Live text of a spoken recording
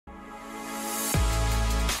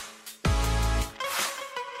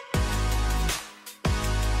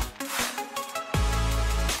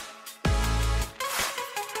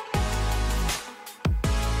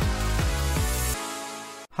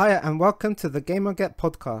Hi, and welcome to the Gamer Get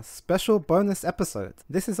podcast special bonus episode.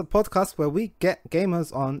 This is a podcast where we get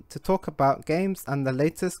gamers on to talk about games and the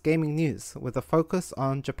latest gaming news with a focus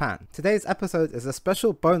on Japan. Today's episode is a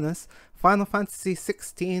special bonus Final Fantasy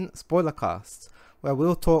 16 spoiler cast, where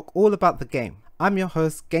we'll talk all about the game. I'm your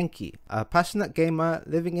host Genki, a passionate gamer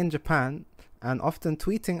living in Japan and often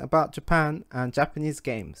tweeting about Japan and Japanese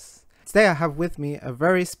games. Today I have with me a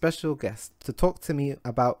very special guest to talk to me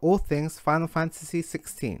about all things Final Fantasy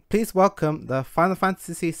 16. Please welcome the Final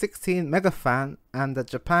Fantasy 16 mega fan and the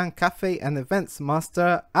Japan Cafe and Events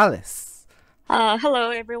Master, Alice. Hello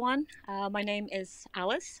everyone, my name is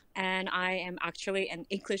Alice and I am actually an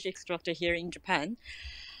English instructor here in Japan.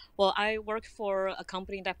 Well, I work for a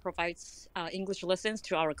company that provides English lessons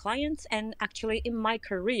to our clients, and actually in my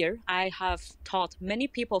career I have taught many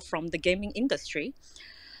people from the gaming industry.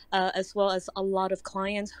 As well as a lot of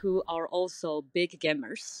clients who are also big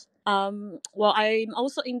gamers. Well, I'm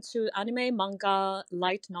also into anime, manga,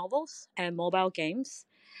 light novels, and mobile games.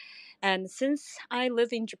 And since I live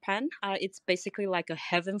in Japan, it's basically like a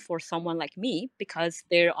heaven for someone like me because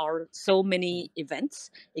there are so many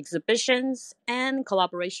events, exhibitions, and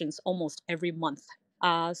collaborations almost every month.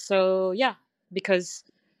 So yeah, because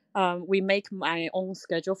we make my own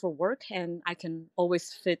schedule for work and I can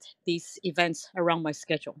always fit these events around my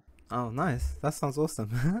schedule. Oh, nice. That sounds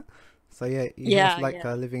awesome. So yeah, you must Yeah, like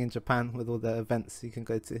yeah. living in Japan with all the events you can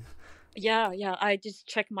go to. Yeah. I just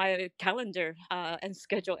check my calendar and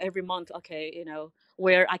schedule every month. Okay,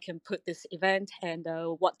 where I can put this event and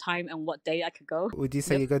what time and what day I could go. Would you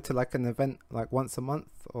say Yep. you go to like an event like once a month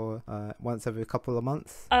or once every couple of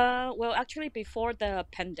months? Well, actually, before the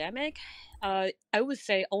pandemic, I would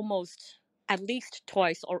say almost at least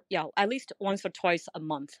twice, or yeah, at least once or twice a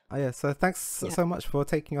month. Oh yeah, so thanks Yeah. so much for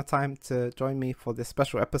taking your time to join me for this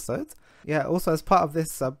special episode. Yeah, also as part of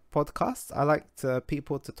this podcast, I like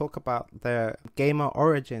people to talk about their gamer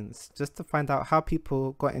origins, just to find out how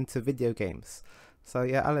people got into video games. So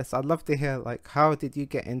yeah, Alice, I'd love to hear like how did you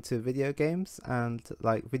get into video games and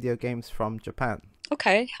like video games from Japan?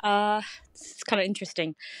 Okay. It's kind of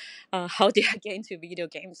interesting. How did I get into video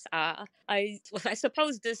games? I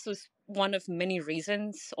suppose this was one of many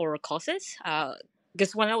reasons or causes.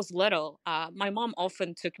 Because when I was little, my mom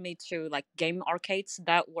often took me to like game arcades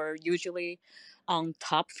that were usually on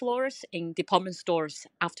top floors in department stores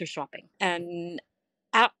after shopping. And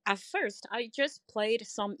at first, I just played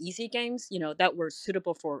some easy games, that were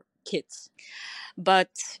suitable for kids.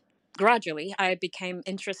 But gradually, I became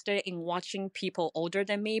interested in watching people older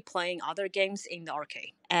than me playing other games in the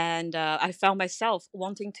arcade. And I found myself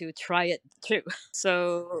wanting to try it too.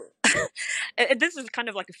 So this is kind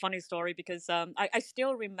of like a funny story because I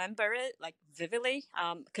still remember it like vividly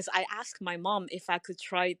because I asked my mom if I could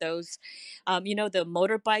try those, the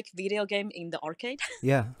motorbike video game in the arcade.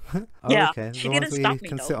 Yeah. Oh, Yeah, okay. she The ones didn't where you stop me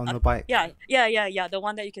can sit though. on the bike. Yeah. The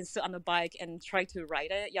one that you can sit on the bike and try to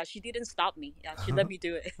ride it. Yeah, she didn't stop me. Yeah, she let me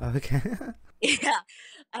do it. Okay. Yeah.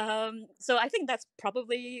 So I think that's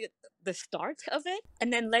probably the start of it.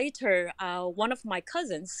 And then later, one of my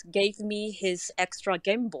cousins gave me his extra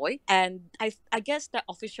Game Boy, and I guess that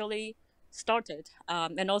officially started.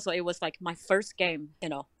 And also, it was like my first game,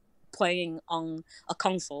 playing on a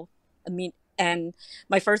console. I mean, and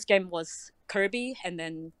my first game was Kirby, and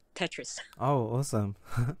then Tetris. Oh, awesome.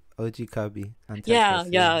 OG Kirby and Yeah,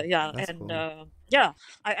 Tetris. Yeah, yeah, that's and cool. yeah,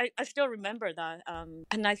 I still remember that.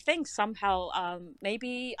 And I think somehow,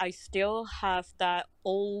 maybe I still have that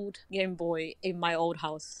old Game Boy in my old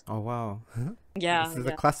house. Oh wow. Yeah, This is the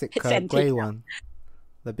yeah, classic it's empty grey now. one,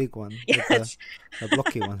 the big one with Yes, the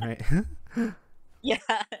blocky one, right? yeah,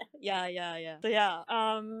 yeah. So yeah,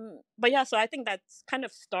 but yeah, so I think that's kind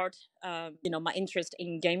of start, my interest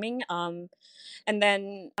in gaming. And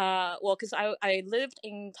then, well, because I lived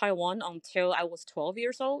in Taiwan until I was 12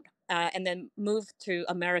 years old, and then moved to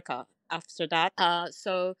America after that.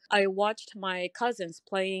 So I watched my cousins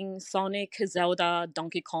playing Sonic, Zelda,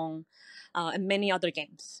 Donkey Kong, and many other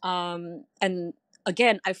games. And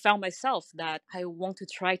again, I found myself that I want to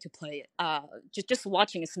try to play it. Just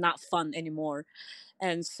watching is not fun anymore.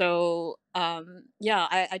 And so, yeah,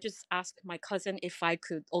 I just asked my cousin if I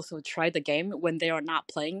could also try the game when they are not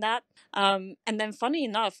playing that. And then, funny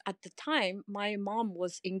enough, at the time, my mom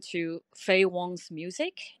was into Fei Wong's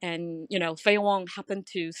music, and Fei Wong happened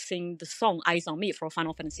to sing the song "Eyes on Me" for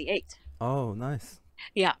Final Fantasy VIII. Oh, nice.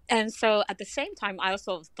 Yeah, and so at the same time, I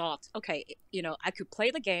also thought, okay, I could play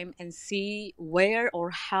the game and see where or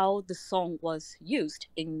how the song was used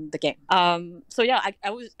in the game. So yeah,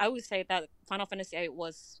 I would say that Final Fantasy VIII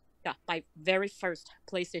was, yeah, my very first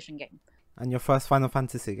PlayStation game. And your first Final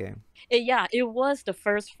Fantasy game? Yeah, it was the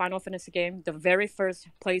first Final Fantasy game, the very first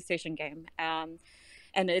PlayStation game.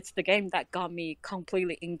 And it's the game that got me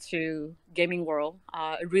completely into gaming world.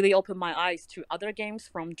 It really opened my eyes to other games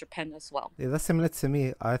from Japan as well. Yeah, that's similar to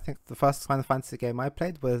me. I think the first Final Fantasy game I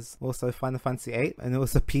played was also Final Fantasy 8, and it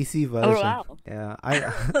was a PC version. Oh wow! Yeah,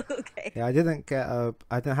 Okay. yeah, I didn't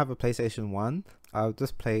have a PlayStation 1. I would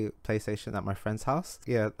just play PlayStation at my friend's house.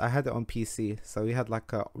 Yeah, I had it on PC, so we had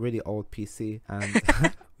like a really old PC, and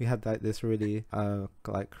we had like this really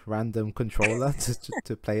like random controller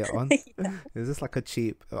to play it on. Yeah. It was just like a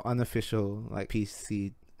cheap, unofficial like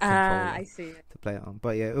PC controller I see. to play it on.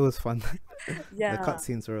 But yeah, it was fun. Yeah. The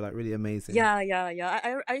cutscenes were like really amazing. Yeah.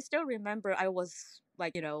 I still remember I was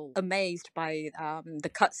like, amazed by the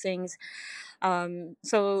cutscenes.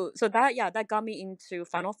 So that got me into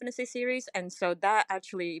Final Fantasy series, and so that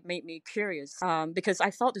actually made me curious, because I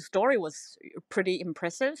thought the story was pretty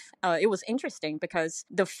impressive. It was interesting because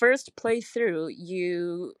the first playthrough,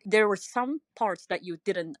 there were some parts that you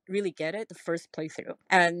didn't really get it the first playthrough,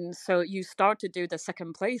 and so you start to do the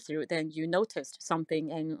second playthrough, then you noticed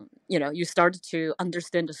something, and you started to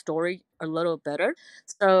understand the story a little better.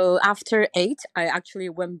 So after 8, I actually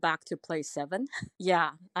went back to play 7.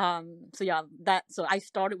 Yeah. So I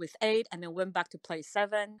started with 8 and then went back to play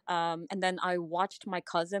 7. And then I watched my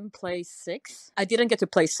cousin play 6. I didn't get to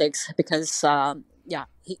play 6 because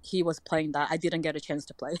he was playing that. I didn't get a chance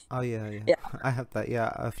to play. Oh yeah. Yeah. I have that.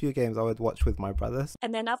 Yeah, a few games I would watch with my brothers.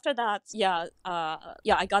 And then after that,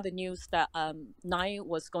 I got the news that 9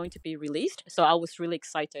 was going to be released. So I was really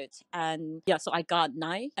excited. And yeah, so I got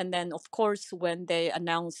 9. And then of course when they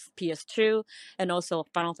announced PS2 and also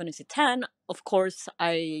Final Fantasy X, of course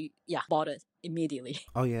I bought it immediately.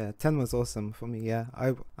 Oh yeah, 10 was awesome for me. Yeah,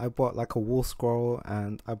 I bought like a wall scroll,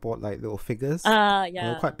 and I bought like little figures. Yeah. They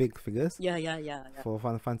were quite big figures. Yeah. For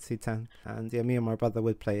Final Fantasy X, and yeah, me and my brother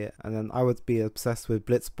would play it, and then I would be obsessed with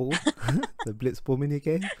Blitzball, the Blitzball mini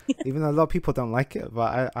game. Even though a lot of people don't like it,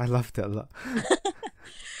 but I loved it a lot.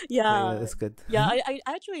 Yeah, it's good. Yeah, I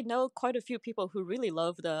actually know quite a few people who really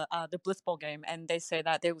love the Blitzball game, and they say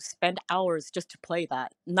that they would spend hours just to play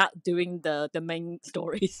that, not doing the main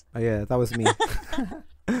stories. Oh yeah, that was me.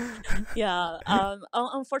 Yeah.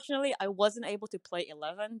 Unfortunately, I wasn't able to play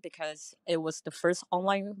 11 because it was the first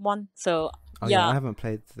online one. So Oh yeah, I haven't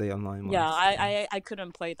played the online ones. yeah, I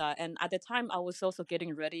couldn't play that, and at the time I was also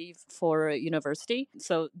getting ready for university,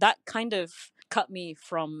 so that kind of cut me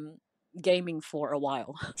from gaming for a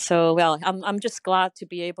while. So well, I'm just glad to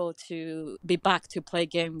be able to be back to play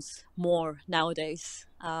games more nowadays.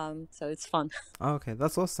 So it's fun. Oh, okay,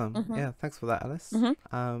 that's awesome. Mhm. Yeah, thanks for that, Alice.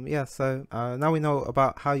 Mhm. Yeah, so now we know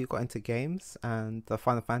about how you got into games and the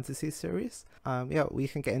Final Fantasy series. Yeah, we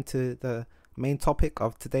can get into the main topic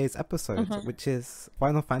of today's episode, which is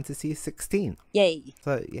Final Fantasy 16. Yay.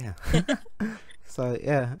 So yeah. So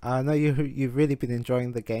yeah, I know you've really been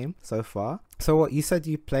enjoying the game so far. So what you said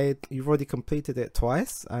you've already completed it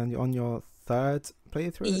twice, and you're on your third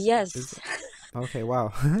playthrough? Yes. Okay,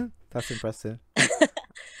 wow. That's impressive.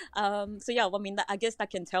 So yeah, I mean, I guess I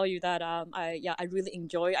can tell you that I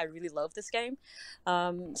really love this game.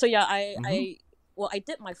 So yeah, I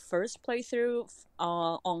did my first playthrough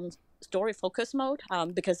on story focus mode,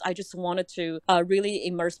 because I just wanted to really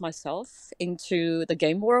immerse myself into the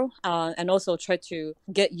game world, and also try to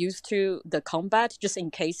get used to the combat just in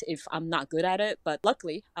case if I'm not good at it. But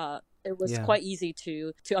luckily it was quite easy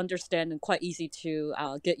to understand and quite easy to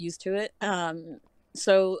get used to it.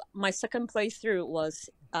 So my second playthrough was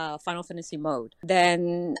Final Fantasy mode.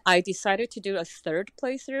 Then I decided to do a third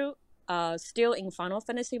playthrough still in Final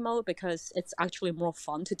Fantasy mode because it's actually more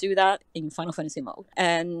fun to do that in Final Fantasy mode.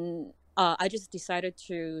 And I just decided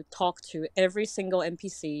to talk to every single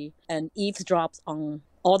NPC and eavesdrop on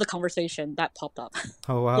all the conversation that popped up.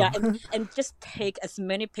 Oh wow. Yeah, and just take as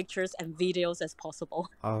many pictures and videos as possible.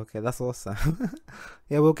 Oh, okay, that's awesome.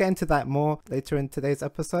 Yeah, we'll get into that more later in today's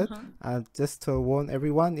episode. Just to warn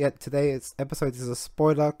everyone, today's episode is a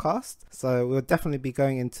spoiler cast, so we'll definitely be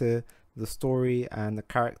going into the story and the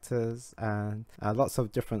characters and lots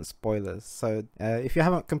of different spoilers. So if you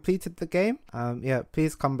haven't completed the game,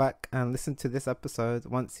 please come back and listen to this episode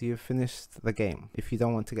once you've finished the game, if you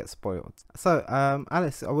don't want to get spoiled. So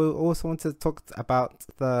Alice, I will also want to talk about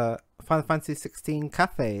the Final Fantasy 16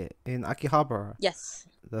 cafe in Akihabara. Yes.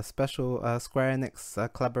 The special Square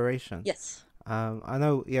Enix collaboration. Yes. I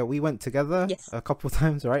know, we went together a couple of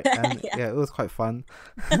times, right? And Yeah. it was quite fun.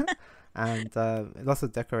 and lots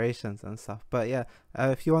of decorations and stuff. But yeah,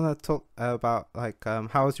 if you want to talk about like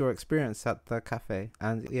how was your experience at the cafe,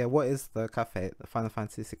 and yeah, what is the cafe, the Final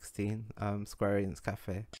Fantasy 16 Square Enix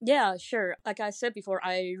cafe? Yeah, sure. Like I said before,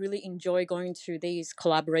 I really enjoy going to these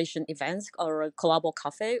collaboration events or a collabo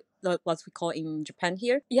cafe, what we call in Japan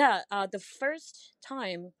here. Yeah, the first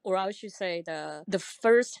time, or I should say the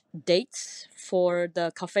first dates for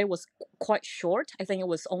the cafe was quite short. I think it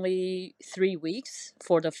was only 3 weeks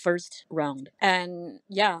for the first round. And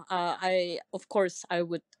yeah, I of course I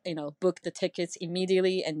would book the tickets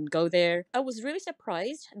immediately and go there. I was really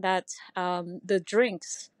surprised that the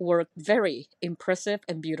drinks were very impressive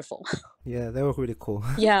and beautiful. Yeah, they were really cool.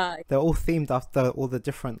 Yeah. They're all themed after all the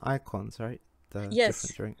different icons, right? The different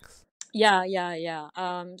Yes. drinks. Yeah. Yeah,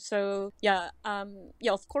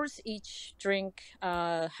 of course each drink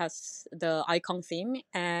has the icon theme,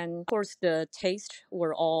 and of course the taste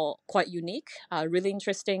were all quite unique, really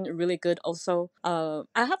interesting, really good also. I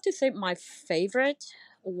have to say my favorite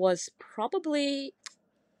was probably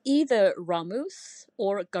either Ramus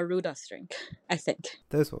or Garuda's drink, I think.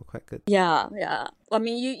 Those were quite good. Yeah. I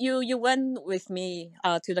mean, you went with me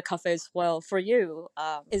to the cafe as well. For you,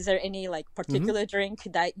 is there any like particular drink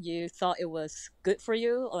that you thought it was good for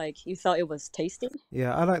you? Like you thought it was tasty?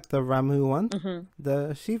 Yeah, I like the Ramu one. Mm-hmm.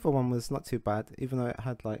 The Shiva one was not too bad, even though it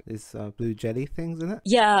had like these blue jelly things in it.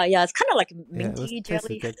 Yeah, it's kind of like Yeah, it was minty tasted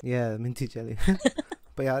jelly. good. Yeah, minty jelly.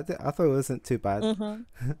 But yeah, I thought it wasn't too bad.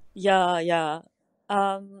 Mm-hmm. Yeah.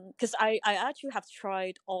 Because I actually have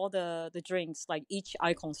tried all the drinks, like each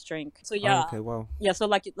icon's drink. So Oh, yeah, okay, wow. yeah. So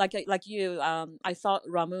like you, I thought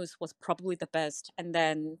Ramus was probably the best, and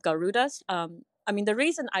then Garuda's. I mean, the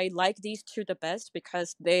reason I like these two the best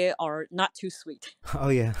because they are not too sweet. Oh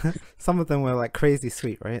yeah, some of them were like crazy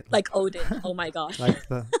sweet, right? Like Odin. Oh my gosh. Like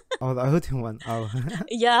the Odin one. Oh,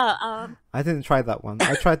 Yeah. I didn't try that one.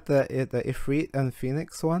 I tried the Ifrit and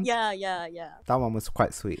Phoenix one. Yeah. That one was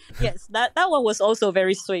quite sweet. Yes, that one was also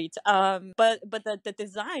very sweet. But the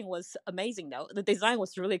design was amazing though. The design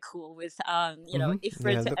was really cool with Ifrit Yeah, and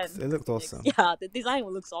it looked Phoenix. awesome. Yeah, the design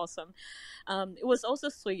looks awesome. It was also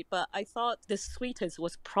sweet, but I thought the sweetest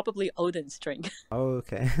was probably Odin's drink. Oh,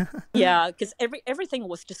 okay. Yeah, because everything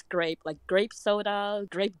was just grape, like grape soda,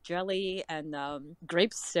 grape jelly, and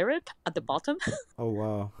grape syrup at the bottom. Oh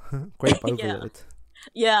wow, grape Yeah. overload.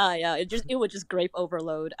 Yeah. It was just grape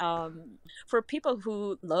overload. For people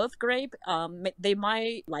who love grape, they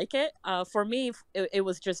might like it. For me, it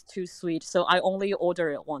was just too sweet, so I only order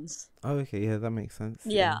it once. Oh, okay, yeah, that makes sense.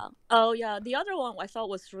 Yeah. Oh yeah. The other one I thought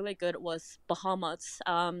was really good was Bahamas.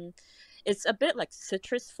 It's a bit like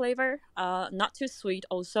citrus flavor, not too sweet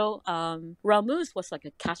also. Ramus was like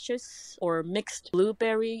a cashews or mixed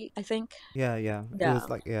blueberry, I think. Yeah. It was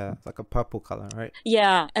like like a purple color, right?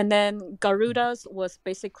 Yeah, and then Garuda's was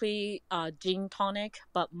basically gin tonic,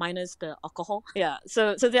 but minus the alcohol. Yeah,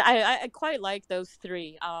 so I quite like those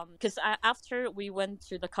three. Because after we went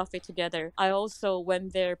to the cafe together, I also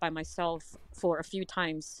went there by myself for a few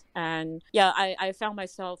times, and yeah, I found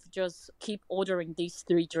myself just keep ordering these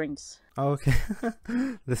three drinks. Oh, okay.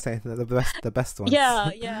 the best ones.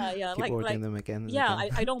 Yeah. Keep ordering them again and yeah,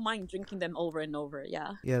 again. I don't mind drinking them over and over.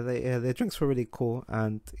 Yeah. Yeah, their drinks were really cool,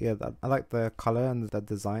 and yeah, I like the color and the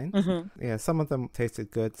design. Mm-hmm. Yeah, some of them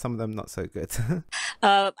tasted good, some of them not so good.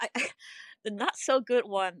 The not so good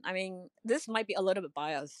one. I mean, this might be a little bit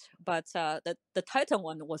biased, but the Titan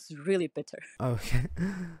one was really bitter. Oh, okay.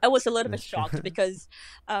 I was a little bit That's true. shocked because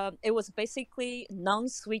it was basically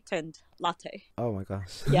non-sweetened latte. Oh my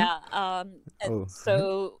gosh. Yeah. And Oh.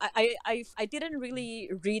 so I didn't really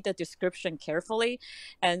read the description carefully,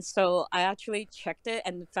 and so I actually checked it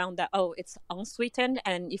and found that it's unsweetened,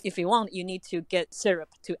 and if you want, you need to get syrup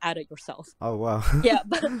to add it yourself. Oh wow. Yeah,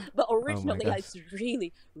 but originally gosh. it's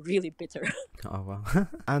really really bitter. Oh wow.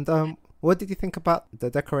 And what did you think about the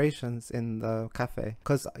decorations in the cafe?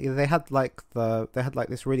 Because they had like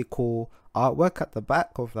this really cool artwork at the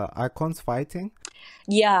back of the icons fighting.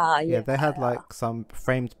 Yeah. They had like some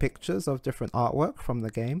framed pictures of different artwork from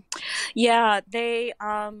the game. Yeah, they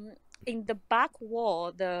in the back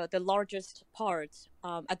wall, the largest part.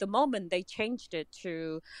 At the moment, they changed it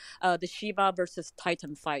to the Shiva versus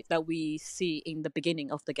Titan fight that we see in the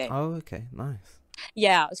beginning of the game. Oh, okay, nice.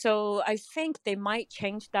 Yeah, so I think they might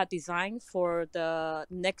change that design for the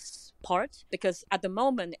next part because at the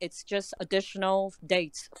moment it's just additional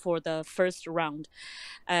dates for the first round,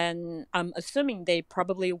 and I'm assuming they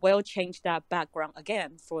probably will change that background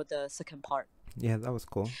again for the second part. Yeah, that was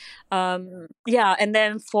cool. Yeah, and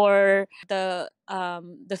then for the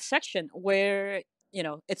section where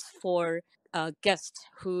it's for guests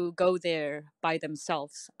who go there by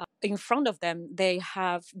themselves. In front of them, they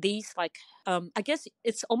have these like I guess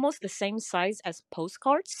it's almost the same size as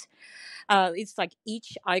postcards. It's like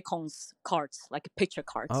each icon's cards, like picture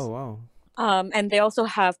Oh, cards. wow. And they also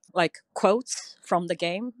have like quotes from the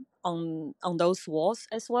game on those walls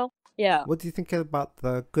as well. Yeah. What do you think about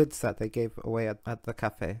the goods that they gave away at the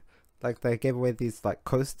cafe? Like they gave away these like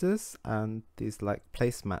coasters and these like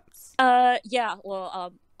placemats. Yeah.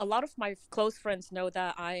 Well, a lot of my close friends know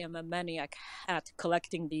that I am a maniac at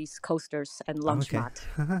collecting these coasters and lunch Okay.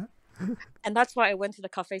 mat. And that's why I went to the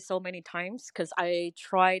cafe so many times, because I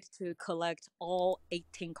tried to collect all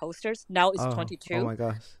 18 coasters. Now it's Oh, oh 22. my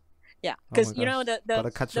gosh. Yeah, Oh my because you gosh. know Gotta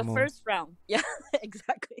catch the them all. first round. Yeah,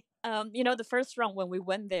 exactly. You know, the first round when we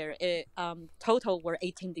went there, it total were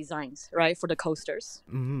 18 designs, right, for the coasters.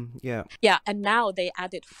 Yeah. Yeah, and now they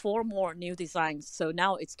added 4 more new designs, so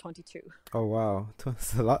now it's 22. Oh wow.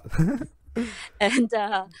 That's a lot. And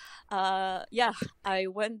yeah, I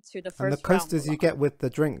went to the And the first round a coasters you lot. get with the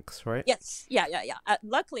drinks, right? Yes, yeah.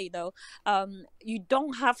 Luckily, though, you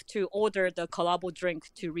don't have to order the collabo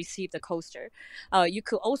drink to receive the coaster. You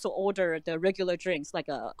could also order the regular drinks, like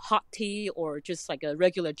a hot tea or just like a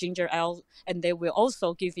regular ginger ale, and they will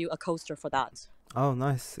also give you a coaster for that. Oh,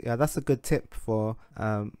 nice. Yeah, that's a good tip for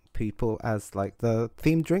people, as like the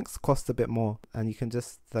themed drinks cost a bit more, and you can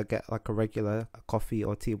just get like a regular coffee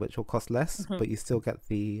or tea, which will cost less, but you still get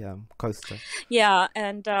the coaster. Yeah,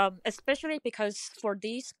 and especially because for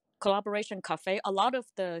these collaboration cafe, a lot of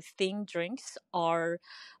the themed drinks are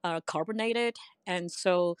carbonated, and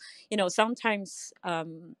so you know sometimes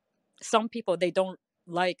some people they don't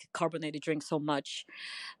like carbonated drinks so much.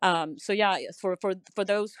 So yeah, for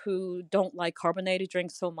those who don't like carbonated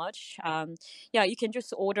drinks so much, yeah, you can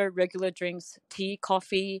just order regular drinks, tea,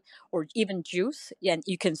 coffee, or even juice, and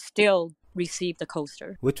you can still receive the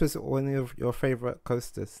coaster. Which was one of your favorite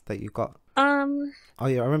coasters that you got? Um, Oh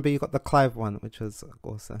yeah, I remember you got the Clive one, which was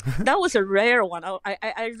awesome. that was a rare one.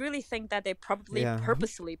 I really think that they probably Yeah.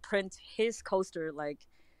 purposely print his coaster like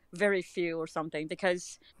very few or something,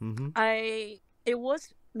 because it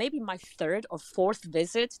was maybe my 3rd or 4th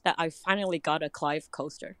visit that I finally got a Clive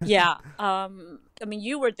coaster. Yeah. I mean,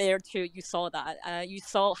 you were there too. You saw that. You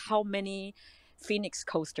saw how many Phoenix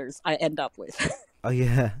coasters I end up with. Oh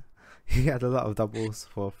yeah. He had a lot of doubles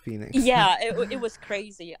for Phoenix. Yeah, it was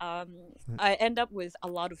crazy. I end up with a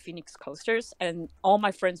lot of Phoenix coasters, and all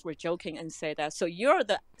my friends were joking and say that. So you're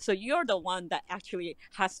the one that actually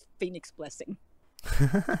has Phoenix blessing.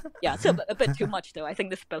 Yeah, so a bit too much though. I think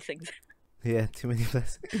this blessings. Yeah, too many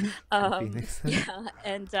blessings. Phoenix. Yeah,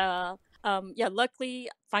 and yeah, luckily,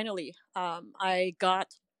 finally, I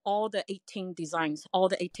got all the 18 designs, all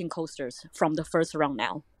the 18 coasters from the first round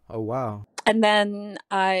now. Oh wow. And then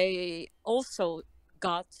I also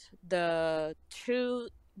got the 2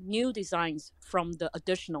 new designs from the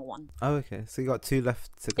additional one. Oh okay, so you got 2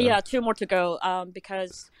 left to go. Yeah, 2 more to go.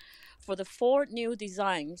 Because for the 4 new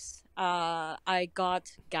designs, I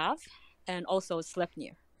got Gav and also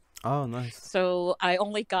Sleipnir. Oh nice. So I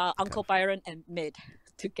only got Uncle Byron and Mid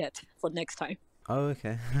to get for next time. Oh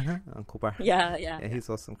okay. Uncle Bar. Yeah. He's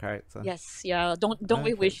awesome character. Yes, yeah. Don't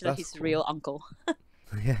we Okay, wish that that's he's cool. real uncle?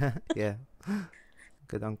 Yeah.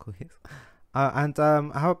 Good uncle he is. And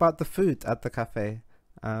how about the food at the cafe?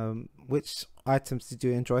 Which items did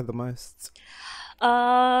you enjoy the most?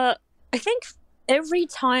 I think every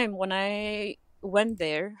time when I went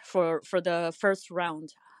there for the first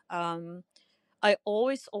round, I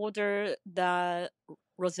always order the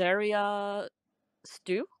Rosaria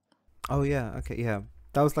stew. Oh yeah, okay, yeah.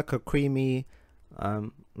 That was like a creamy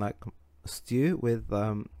like stew with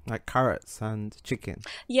like carrots and chicken.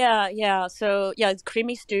 Yeah. So yeah, it's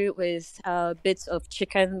creamy stew with bits of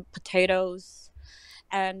chicken, potatoes,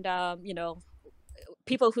 and you know,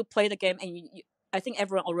 people who play the game, and I think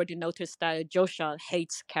everyone already noticed that Joshua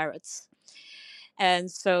hates carrots, and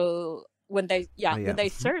so when they Oh yeah. when they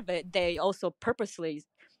serve it, they also purposely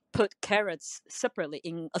put carrots separately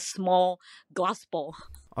in a small glass bowl.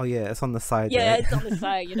 Oh yeah, it's on the side, Yeah, right? it's on the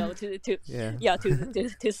side, you know, to Yeah.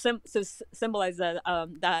 to symbolize that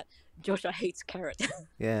that Joshua hates carrot.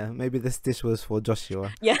 Yeah, maybe this dish was for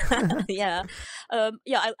Joshua. Yeah, yeah,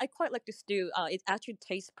 yeah. I quite like the stew. It actually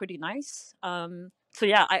tastes pretty nice. So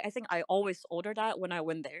yeah, I think I always order that when I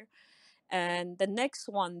went there. And the next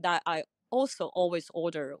one that I also always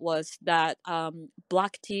order was that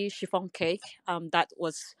black tea chiffon cake. That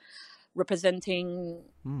was representing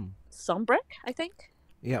sunbreak, I think.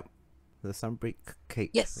 Yep. The Sunbreak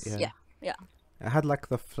cake. Yes. Yeah. It had like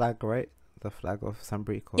the flag, right? The flag of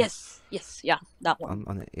Sunbreak. Yes. Yeah. That one.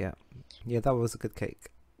 On it, yeah. Yeah, that was a good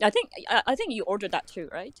cake. I think you ordered that too,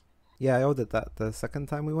 right? Yeah, I ordered that the second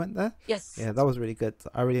time we went there. Yes. Yeah, that was really good.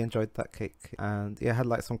 I really enjoyed that cake, and yeah, it had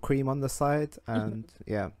like some cream on the side, and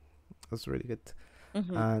yeah, it was really good.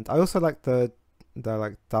 Mm-hmm. And I also like the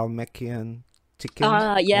like Dalmatian chicken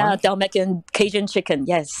Yeah, one, Dalmatian Cajun chicken.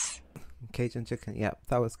 Yes. Cajun chicken. Yeah,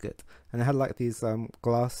 that was good. And it had like these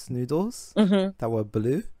glass noodles Mm-hmm. that were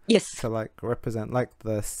blue Yes. to like represent like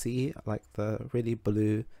the sea, like the really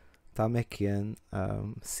blue Dalmatian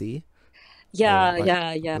sea, or Yeah, like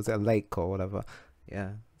yeah, yeah. was it a lake or whatever?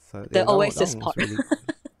 Yeah. So The yeah, that Oasis one part. was really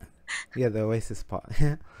yeah, the Oasis part.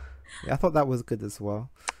 Yeah, I thought that was good as well.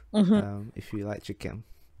 Mm-hmm. If you like chicken.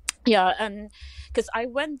 Yeah, and because I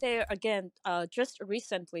went there again just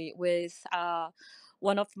recently with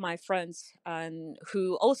one of my friends and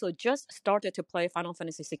who also just started to play Final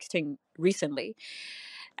Fantasy 16 recently,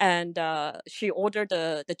 and she ordered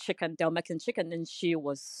the chicken, Dalmatian chicken, and she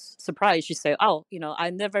was surprised. She said, "Oh, I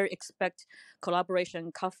never expect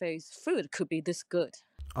collaboration cafes food could be this good."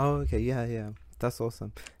 Oh, okay, yeah, yeah. That's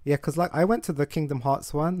awesome. Yeah, because like I went to the Kingdom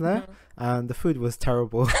Hearts one there, Mhm. and the food was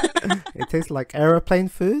terrible. It tastes like aeroplane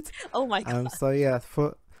food. Oh my god! So yeah,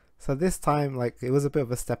 so this time like it was a bit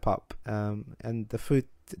of a step up. And the food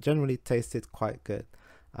generally tasted quite good.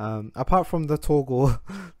 Apart from the toggle,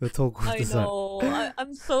 the toggle I dessert. know.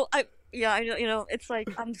 I'm so I yeah. I know. It's like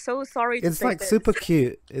I'm so sorry to It's say like this. super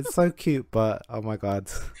cute. It's so cute, but oh my god.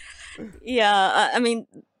 Yeah, I mean,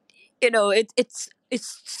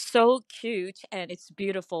 it's so cute and it's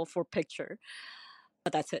beautiful for picture,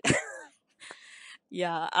 but that's it.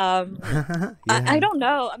 Yeah. I Yeah. don't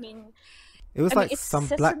know. I mean, It was like it's some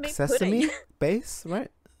black sesame pudding. sesame base,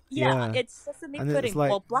 right? Yeah, Yeah. it's sesame And it's pudding. like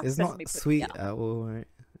Well, black it's sesame not pudding. sweet Yeah. at all, right?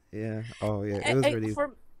 Yeah. Oh yeah. It was really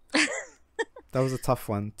For that was a tough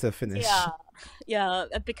one to finish. yeah, yeah,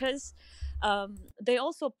 because they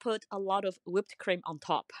also put a lot of whipped cream on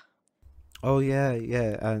top. Oh yeah,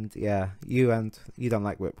 yeah, and you don't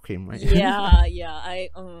like whipped cream, right? Yeah, yeah.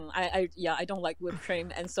 Yeah, I don't like whipped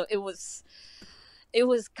cream, and so it was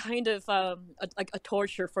kind of like a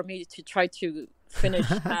torture for me to try to finish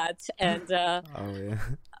that, Oh yeah.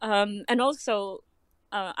 and also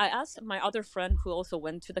I asked my other friend who also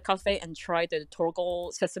went to the cafe and tried the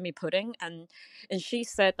Torgal sesame pudding, and she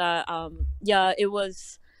said that yeah, it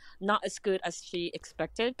was not as good as she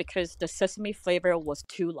expected because the sesame flavor was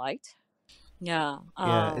too light. Yeah.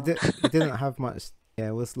 Yeah, it didn't have much. Yeah,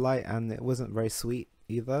 it was light and it wasn't very sweet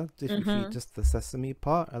either. If you Mm-hmm, just the sesame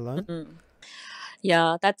part alone. mm-hmm.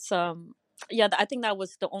 Yeah, that's yeah, I think that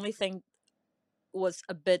was the only thing was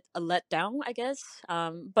a bit a letdown, I guess.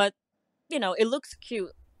 But it looks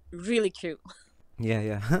cute, really cute. Yeah,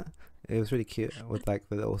 yeah. It was really cute with like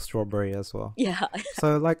the little strawberry as well. Yeah.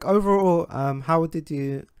 So like overall,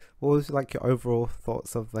 what was like your overall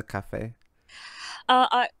thoughts of the cafe?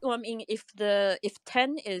 I mean, if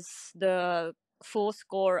 10 is the full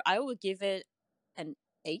score, I would give it an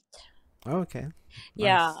 8. Oh, okay.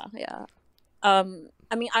 Yeah, Nice. yeah.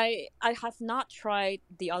 I mean, I have not tried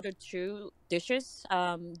the other two dishes.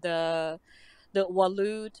 The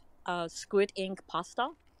Walud squid ink pasta.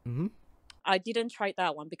 Mm-hmm. I didn't try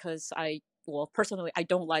that one because personally, I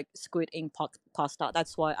don't like squid ink pasta.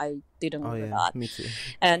 That's why I didn't Oh order yeah, that. me too.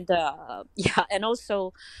 And yeah, and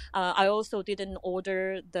also, I also didn't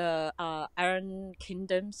order the Iron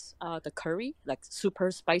Kingdoms the curry, like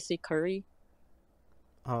super spicy curry.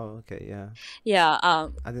 Oh, okay, yeah. Yeah,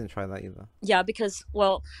 I didn't try that either. yeah, because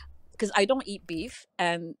I don't eat beef,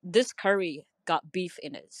 and this curry got beef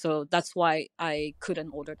in it, so that's why I couldn't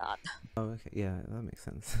order that. Oh, okay, yeah, that makes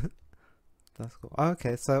sense. That's cool. Oh,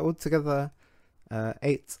 okay, so altogether,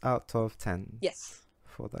 8 out of 10 Yes.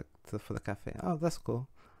 for the cafe. Oh, that's cool.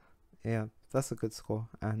 Yeah, that's a good score.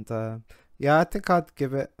 And yeah, I think I'd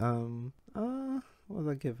give it what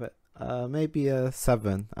would I give it? Maybe a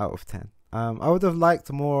 7 out of 10. I would have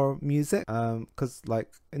liked more music. Because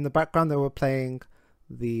like in the background they were playing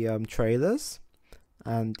the trailers,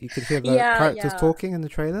 and you could hear the Yeah, characters yeah. talking in the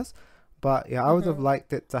trailers. But yeah, I would have Mm-hmm.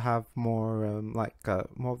 liked it to have more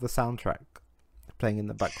more of the soundtrack playing in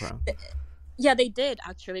the background. Yeah, they did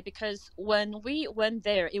actually because when we went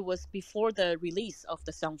there, it was before the release of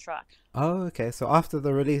the soundtrack. Oh, okay. So after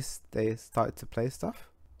the release, they started to play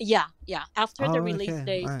stuff. Yeah, yeah. After the Oh, release, okay,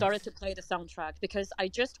 they started nice. to play the soundtrack because I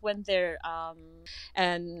just went there,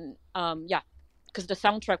 and yeah, because the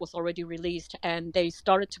soundtrack was already released, and they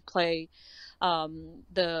started to play,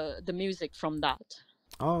 the music from that.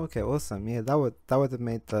 Oh, okay, awesome. Yeah, that would have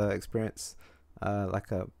made the experience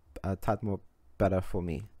like a tad more better for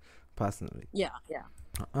me personally. Yeah, yeah.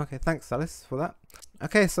 Okay, thanks, Alice, for that.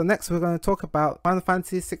 Okay, so next we're going to talk about Final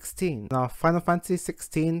Fantasy 16, our Final Fantasy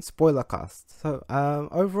 16 spoiler cast. So,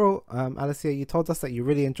 overall, Alicia, you told us that you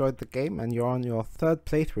really enjoyed the game and you're on your third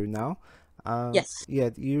playthrough now. Yes. Yeah,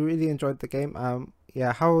 you really enjoyed the game.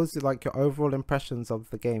 Yeah, how was like your overall impressions of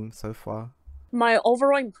the game so far? My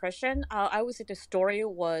overall impression, I would say the story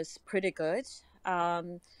was pretty good.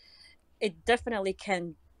 Um, it definitely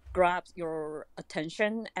can grab your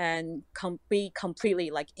attention and be completely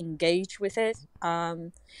like engaged with it.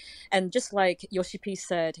 And just like Yoshi P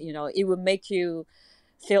said, it will make you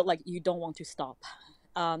feel like you don't want to stop.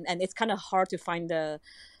 And it's kind of hard to find a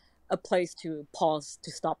place to pause to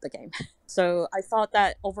stop the game. So I thought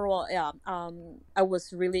that overall, yeah, I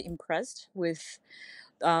was really impressed with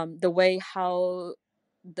the way how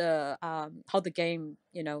the game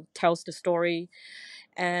tells the story,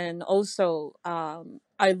 and also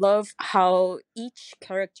I love how each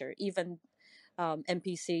character, even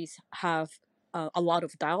NPCs, have a lot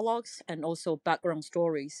of dialogues and also background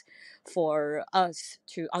stories for us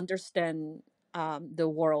to understand the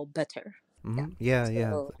world better. Yeah. Yeah,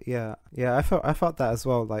 yeah, So. yeah. I felt that as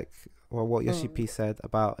well. Like, well, what Yoshi Mm, P said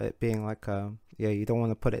about it being like, yeah, you don't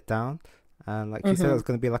want to put it down, and like you said, it mm-hmm. was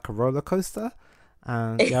going to be like a roller coaster,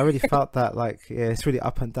 and yeah, I really felt that. Like, yeah, it's really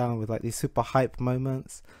up and down with like these super hype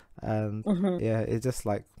moments, and Mm-hmm. yeah, it just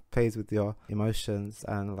like plays with your emotions,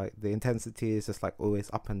 and like the intensity is just like always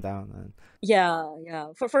up and down, and Yeah, yeah.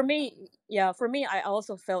 For me, yeah, for me, I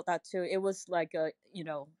also felt that too. It was like a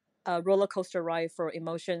roller coaster ride for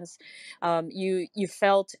emotions. You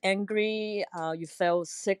felt angry. You felt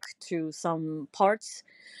sick to some parts.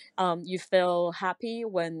 You feel happy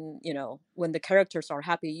when when the characters are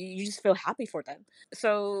happy. You just feel happy for them.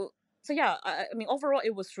 So so yeah, I mean overall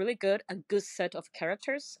it was really good, a good set of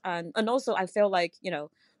characters, and also I feel like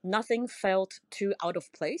nothing felt too out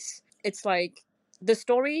of place. It's like the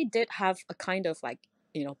story did have a kind of like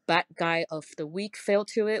bad guy of the week feel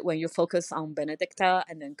to it when you focus on Benedicta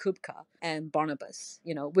and then Kupka and Barnabas,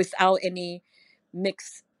 without any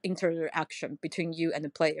mixed interaction between you and the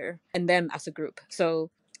player and them as a group. So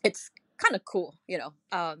it's kind of cool,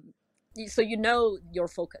 so your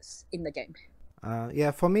focus in the game.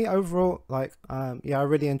 yeah, for me overall, like, yeah, I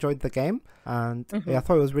really enjoyed the game, and yeah, I Mm-hmm.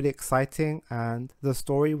 thought it was really exciting, and the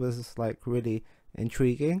story was like really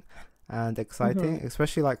intriguing and exciting, Mm-hmm.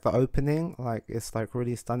 especially like the opening. Like, it's like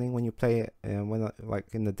really stunning when you play it, when like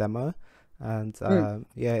in the demo, and Mm.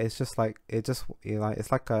 yeah, it's just like like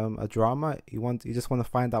it's like a drama. You just want to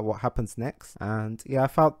find out what happens next, and yeah, I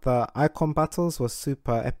felt the icon battles were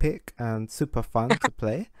super epic and super fun to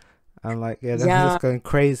play, and like yeah, they're Yeah, just going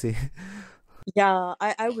crazy. yeah.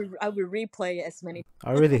 I will replay as many.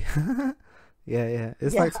 Oh really? Yeah, yeah.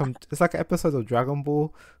 It's Yeah. like it's like an episode of Dragon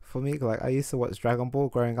Ball for me. Like I used to watch Dragon Ball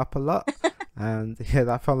growing up a lot, and yeah,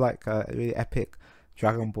 that felt like a really epic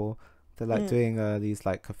Dragon Ball. They're like Mm. doing these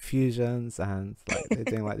like fusions, and like they're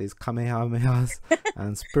doing like these kamehamehas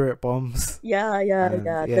and spirit bombs, Yeah, yeah, and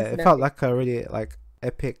yeah. yeah, it felt Definitely. like a really like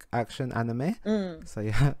epic action anime. Mm. So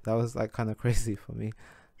yeah, that was like kind of crazy for me.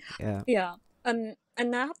 Yeah. Yeah. And I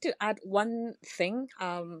have to add one thing.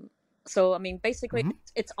 So I mean, basically, Mm-hmm.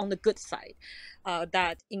 it's on the good side.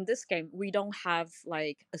 That in this game we don't have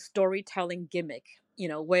like a storytelling gimmick.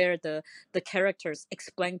 Where the characters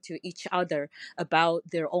explain to each other about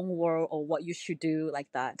their own world or what you should do, like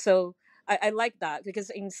that. So I like that because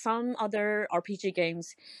in some other RPG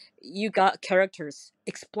games, you got characters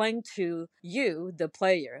explain to you the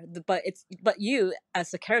player, but you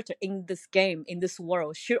as a character in this game, in this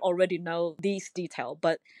world, should already know these detail,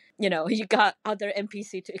 but you got other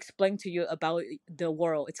NPC to explain to you about the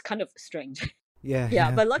world. It's kind of strange. Yeah, Yeah,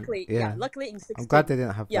 yeah, but luckily, yeah, yeah. luckily in I'm glad 16, they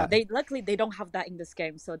didn't have yeah, that. they luckily they don't have that in this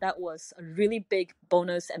game, so that was a really big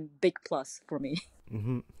bonus and big plus for me.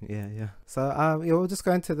 Yeah, yeah. So yeah, we'll just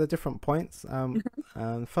go into the different points.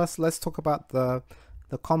 First, let's talk about the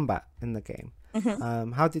combat in the game.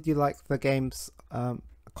 Hmm. How did you like the game's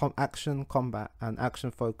action combat and action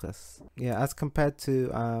focus? Yeah, as compared to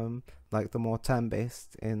like the more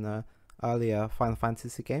turn-based in earlier Final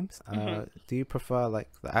Fantasy games. Hmm. Do you prefer like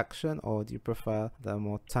the action, or do you prefer the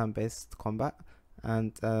more turn-based combat?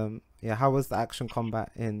 And yeah, how was the action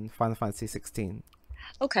combat in Final Fantasy 16?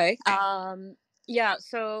 Okay. Yeah.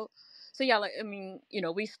 So yeah, like I mean,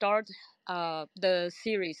 we start the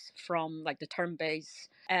series from like the turn base,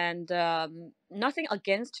 and nothing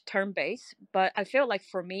against turn base, but I feel like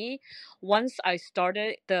for me, once I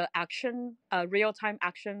started the action, real time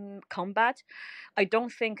action combat, I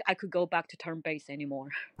don't think I could go back to turn base anymore.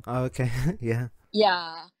 Oh, okay, yeah.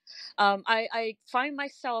 Yeah. I find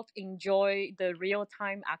myself enjoy the real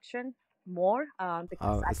time action more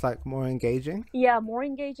because Oh, it's like more engaging. yeah, more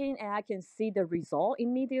engaging, and I can see the result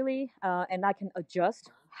immediately, and I can adjust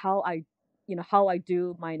how I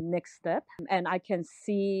do my next step, and I can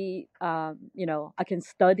see, I can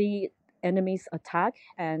study enemies attack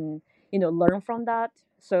and learn from that.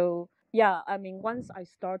 So yeah, I mean, once I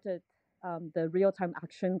started the real time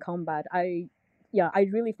action combat, I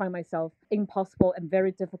really find myself impossible and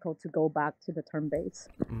very difficult to go back to the turn base.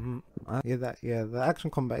 Mm-hmm. The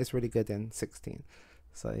action combat is really good in 16.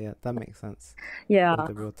 So yeah, that makes sense Yeah, with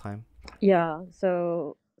the real time. yeah.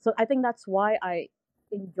 So I think that's why I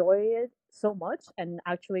enjoy it so much, and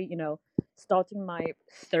actually, starting my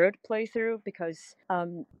third playthrough because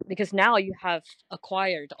now you have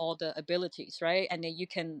acquired all the abilities, right? And then you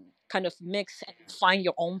can kind of mix and find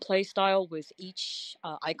your own play style with each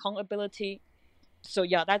icon ability. So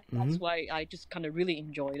yeah, Mm-hmm. that's why I just kind of really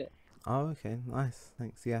enjoyed it. Oh, okay, nice,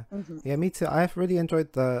 thanks. Yeah, Hmm. yeah, me too. I've really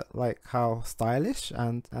enjoyed the how stylish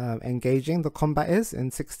and engaging the combat is in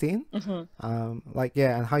 16. Hmm.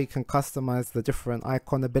 And how you can customize the different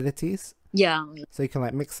icon abilities. Yeah. So you can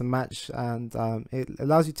mix and match, and it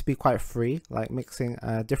allows you to be quite free, like mixing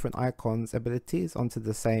different icons abilities onto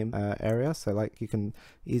the same area. So you can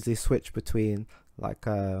easily switch between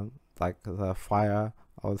the fire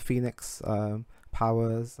or the phoenix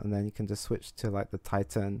powers, and then you can just switch to the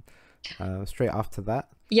titan straight after that.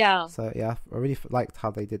 Yeah. So yeah, I really liked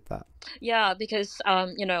how they did that. Yeah, because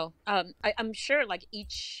I'm sure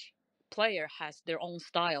each player has their own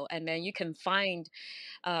style, and then you can find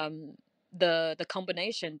um, the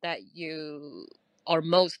combination that you are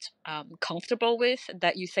most comfortable with,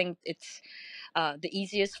 that you think it's the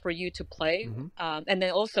easiest for you to play, Mm-hmm. and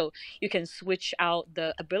then also you can switch out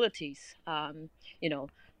the abilities, you know,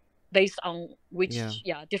 based on Yeah. which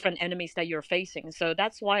different enemies that you're facing. So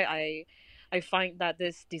that's why I find that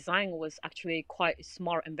this design was actually quite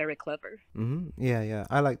smart and very clever. Mm-hmm. Yeah.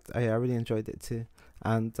 I really enjoyed it too,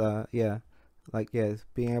 and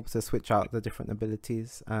being able to switch out the different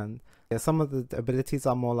abilities, and some of the abilities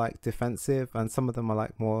are more defensive, and some of them are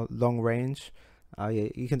more long range.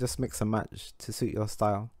 You can just mix and match to suit your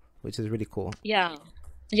style, which is really cool. Yeah.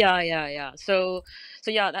 Yeah. So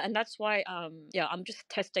yeah, and that's why I'm just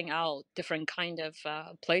testing out different kind of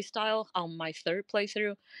play style on my third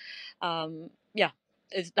playthrough. Yeah,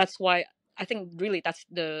 that's why I think really that's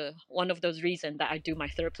the one of those reasons that I do my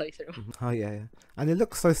third playthrough. Oh yeah, and it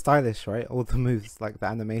looks so stylish, right? All the moves, the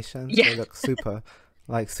animations, Yeah. they look super,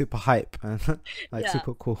 super hype and Yeah.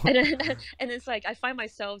 super cool. And it's I find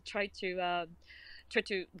myself try to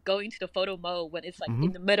go into the photo mode when it's Mm-hmm.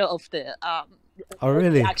 in the middle of the Oh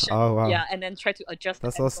really? action. Oh wow. Yeah, and then try to adjust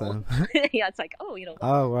That's the angle. awesome. Yeah, it's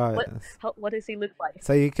Oh wow. what Yes. what does he look like?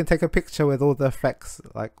 So you can take a picture with all the effects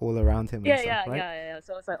all around him and stuff, right? Yeah.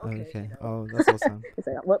 So it's okay. Okay. Oh, that's awesome. It's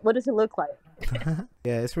what does it look like?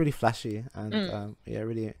 Yeah, it's really flashy and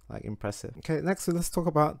really impressive. Okay, next let's talk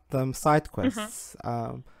about side quests.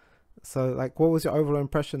 So what was your overall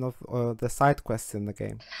impression of the side quests in the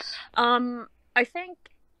game? I think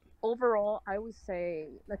overall, I would say,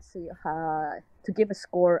 let's see, to give a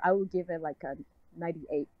score, I would give it a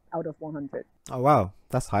 98 out of 100. Oh wow,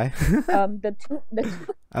 that's high. The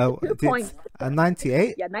two points. A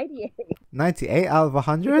 98? Yeah, 98. 98 out of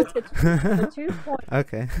 100? The 2 points.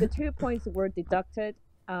 Okay. The 2 points were deducted.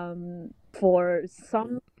 For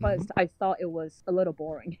some quests, I thought it was a little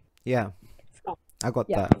boring. Yeah, So, I got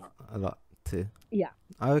yeah. that a lot too. Yeah.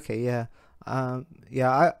 Okay, yeah.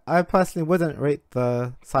 I personally wouldn't rate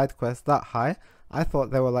the side quests that high. I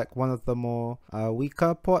thought they were one of the more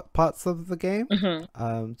weaker parts of the game.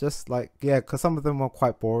 Just because some of them were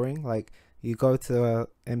quite boring. You go to a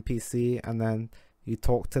NPC and then you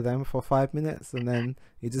talk to them for 5 minutes, and then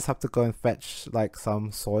you just have to go and fetch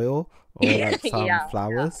some soil or some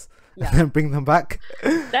flowers. Yeah. And then bring them back.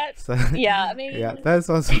 I mean, those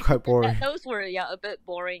ones were quite boring. Those were a bit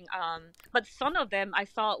boring. But some of them I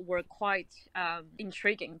thought were quite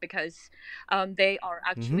intriguing because they are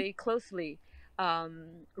actually closely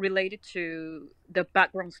related to the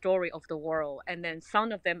background story of the world, and then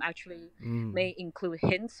some of them actually may include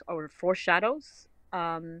hints or foreshadows.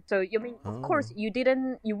 So you mean, of course, you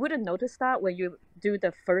wouldn't notice that when you do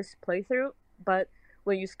the first playthrough, but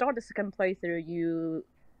when you start the second playthrough,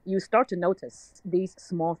 you start to notice these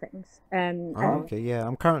small things. And okay, yeah,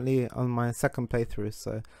 I'm currently on my second playthrough,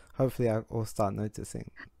 so hopefully I will start noticing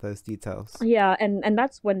those details. Yeah, and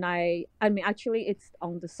that's when I mean, actually, it's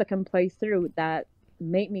on the second playthrough that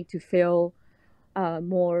made me to feel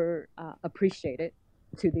more appreciated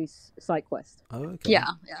to these side quests. Oh, okay. Yeah.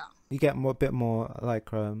 You get a bit more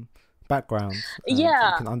background.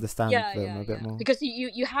 Yeah. You can understand them a bit more. Because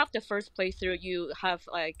you have the first playthrough, you have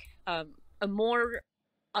a more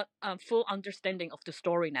full understanding of the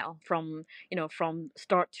story now, from from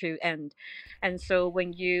start to end. And so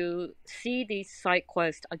when you see these side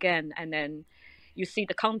quests again, and then you see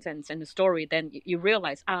the contents and the story, then you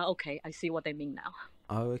realize, okay, I see what they mean now.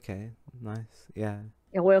 Oh, okay. Nice. Yeah.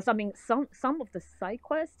 Yeah, well, I mean, some of the side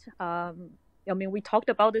quests, I mean, we talked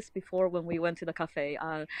about this before when we went to the cafe.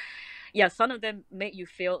 Yeah, some of them make you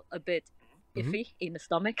feel a bit Hmm. iffy in the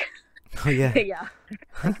stomach. Oh, yeah. Yeah,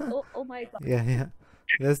 like, oh my god. Yeah, yeah.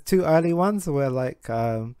 There's two early ones where like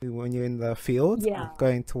when you're in the field Yeah,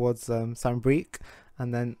 going towards Sambrique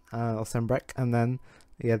and then or Sambrek, and then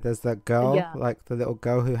yeah, there's that girl, yeah, like the little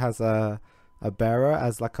girl who has a bearer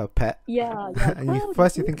as like a pet. yeah, yeah. And you Cloud,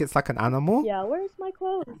 first you think it's like an animal. yeah, where's my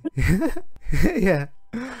clothes? Yeah.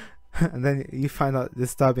 And then you find out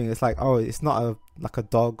disturbing. It's like, oh, it's not like a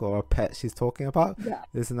dog or a pet she's talking about. Yeah,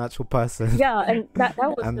 It's an actual person. yeah, and that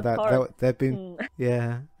was And the that part. they've been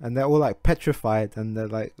yeah, and they're all like petrified and they're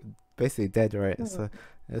like basically dead, right? So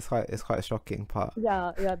it's quite a shocking part.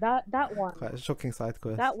 Yeah, yeah, that one, Quite a shocking side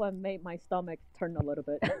quest. that one made my stomach turn a little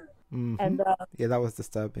bit. Hmm. And Yeah, that was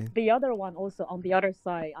disturbing. the other one also on the other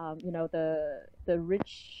side, the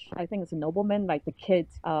rich, I think it's a nobleman, like the kid,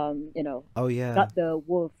 Oh yeah, got the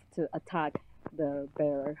wolf to attack the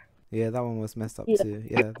bear. yeah, that one was messed up Yeah. too.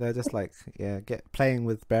 Yeah, they're just like playing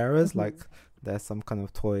with bearers Mhm. like they're some kind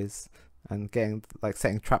of toys and getting like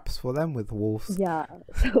setting traps for them with wolves. Yeah,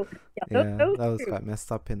 so yeah, Yeah, those that was two, quite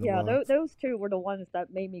messed up in the yeah, world. those two were the ones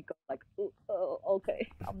that made me go like, "Ooh, oh, okay,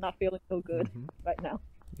 I'm not feeling so good Hmm. right now."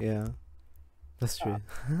 Yeah, that's true.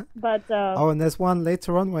 But Oh, and there's one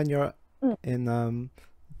later on when you're mm, in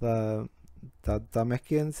the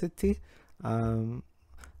Damekian city,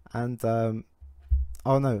 and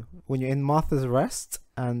oh no, when you're in Martha's Rest,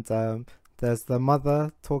 and there's the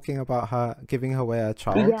mother talking about her giving away her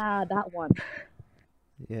child. yeah, that one,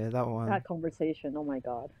 Yeah, that one. that conversation. Oh my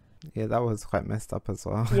god. Yeah, that was quite messed up as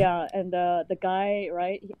well. Yeah, and the guy,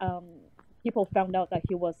 right? People found out that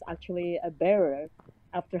he was actually a bearer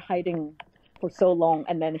after hiding for so long,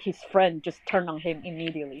 and then his friend just turned on him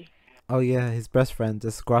immediately. Oh yeah, his best friend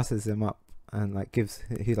just grasses him up and like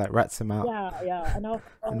he like rats him out, Yeah, yeah, I know.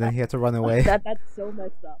 and then he had to run away. That's so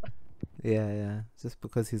messed up. Yeah, just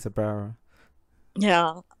because he's a bearer.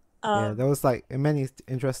 Yeah. Yeah, there was like many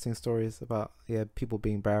interesting stories about people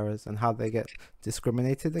being bearers and how they get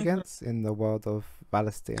discriminated against in the world of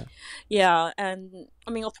Valistia. Yeah, and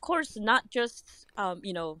I mean, of course, not just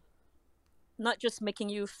not just making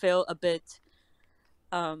you feel a bit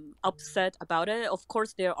upset about it. Of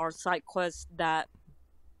course, there are side quests that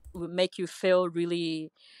would make you feel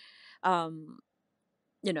really um,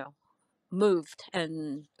 you know moved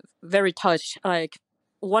and very touched. Like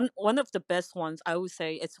one of the best ones, I would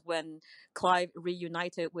say, it's when Clive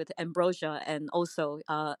reunited with Ambrosia, and also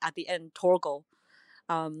at the end Torgal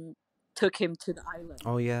um, took him to the island.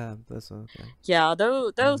 Oh yeah, that's okay. Yeah,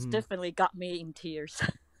 those Hmm. definitely got me in tears.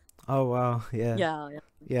 Oh wow, yeah, Yeah, yeah,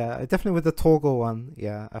 yeah. Definitely with the Torgal one,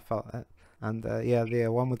 yeah, I felt it, and yeah, the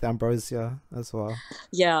one with Ambrosia as well.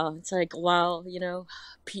 yeah. It's like, wow,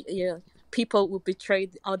 yeah, people would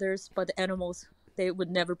betray others, but the animals, they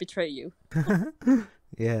would never betray you.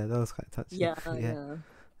 Yeah, that was quite touching. Yeah, Yeah. yeah.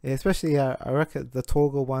 Yeah, especially I reckon the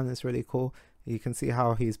Torgal one is really cool. You can see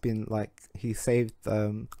how he's been like he saved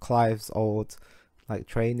Clive's old like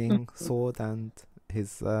training sword and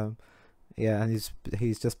his and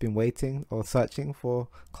he's just been waiting or searching for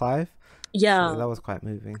Clive. So Yeah, that was quite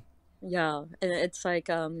moving. yeah. And it's like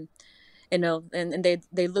and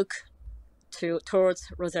they look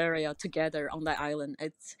towards Rosaria together on that island.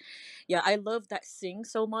 It's Yeah, I love that scene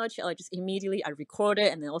so much. I just immediately I recorded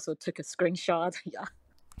and then also took a screenshot. Yeah.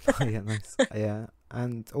 Oh yeah, nice. Yeah,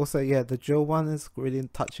 and also the Jill one is really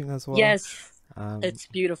touching as well. Yes, Um, it's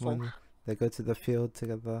beautiful. when they go to the field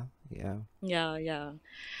together. Yeah. Yeah, yeah.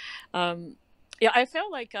 Um, yeah, I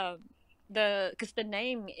felt like because the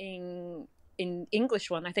name in English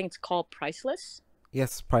one, I think it's called Priceless.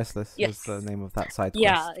 Yes, Priceless was Yes. the name of that side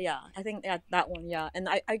Yeah, quest. yeah. I think that one. Yeah, and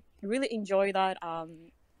I really enjoy that.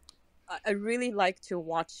 I really like to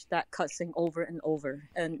watch that cutscene over and over,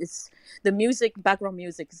 and it's the music, background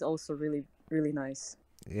music is also really really nice.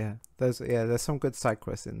 Yeah, there's some good side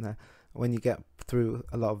quests in there. When you get through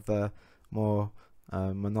a lot of the more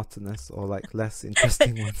monotonous or like less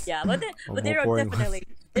interesting ones, Yeah, or but more boring ones.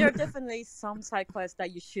 there are definitely some side quests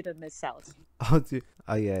that you shouldn't miss out.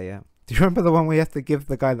 Oh yeah. Do you remember the one where you have to give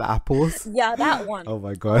the guy the apples? Yeah, that one. Oh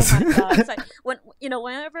my Oh god. my god! It's like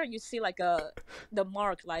whenever you see like the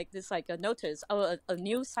mark, like this, like a notice, a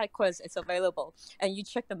new side quest is available, and you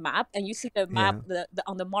check the map and you see the map, Yeah. the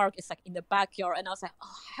on the mark is like in the backyard, and I was like,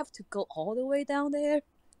 oh, I have to go all the way down there.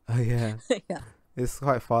 Oh yeah, Yeah. it's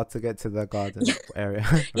quite far to get to the garden area.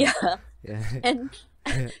 Right. Yeah. Yeah, And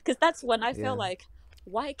yeah, because that's when I feel yeah. like,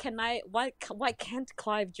 why can't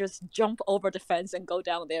Clive just jump over the fence and go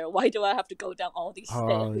down there? Why do I have to go down all these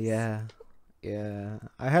Oh stairs? yeah, yeah.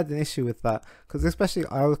 I had an issue with that because especially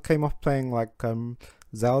I came off playing like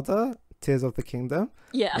Zelda Tears of the Kingdom,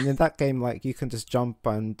 Yeah. and in that game like you can just jump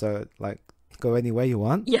and like go anywhere you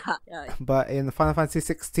want. Yeah. Yeah. But in Final Fantasy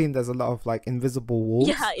 16, there's a lot of like invisible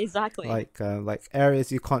Yeah, walls, exactly. like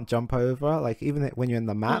areas you can't jump over. Like even when you're in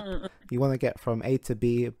the map, Mm-mm. you want to get from A to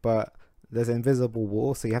B, but there's an invisible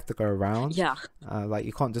wall, so you have to go around. Yeah. Like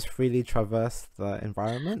you can't just freely traverse the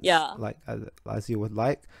environments Yeah. like as you would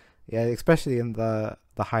like. Yeah, especially in the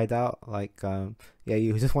hideout. Like yeah,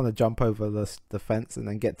 you just want to jump over the fence and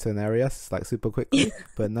then get to an area like super quickly.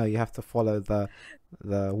 But no, you have to follow the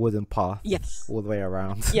wooden path Yes. all the way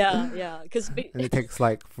around. Yeah. Yeah. And it takes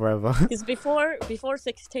like forever. Because before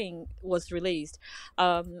 16 was released,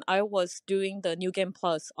 I was doing the New Game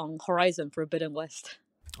Plus on Horizon Forbidden West.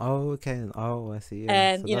 Oh, okay. Oh, I see. Yeah.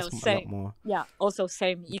 And So that's a lot same. more. Yeah, also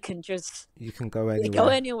same. You can just You can go go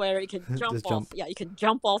anywhere. anywhere. You can jump Just off. jump. Yeah, you can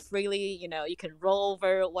jump off freely. You can roll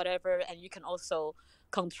over whatever, and you can also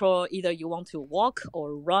control either you want to walk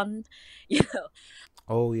or run. You know.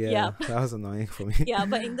 Oh Yeah. yeah, that was annoying for me. Yeah,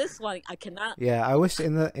 but in this one, I cannot. Yeah, I wish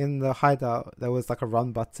in the hideout there was like a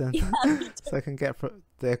run button Yeah, me too. so I can get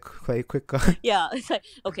there way quicker. Yeah, it's like,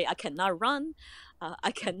 okay, I cannot run.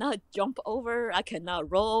 I cannot jump over. I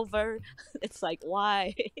cannot roll over. It's like,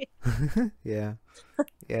 why? Yeah,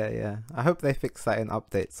 yeah. I hope they fix that in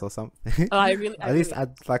updates or something. Oh, I At least really,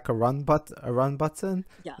 add like a run button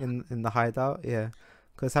yeah, in the hideout. Yeah,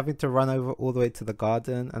 because having to run over all the way to the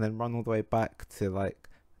garden and then run all the way back to like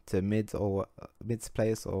to mid's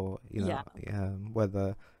place or yeah. where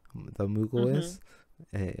the Moogle Hmm. is.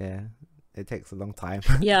 Yeah, it takes a long time.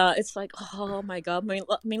 Yeah, it's like, oh my god. I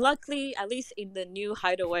mean, luckily, at least in the new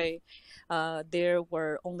hideaway, there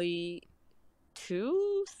were only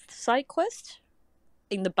two side quests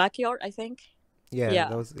in the backyard, I think. Yeah, Yeah,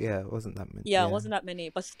 that was it wasn't that many. yeah, it Yeah, wasn't that many,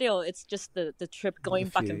 but still, it's just the trip it was a going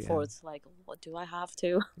back few. and Yeah, forth. Like, what do I have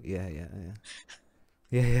to?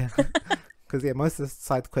 yeah. Because yeah, most of the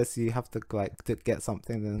side quests you have to like to get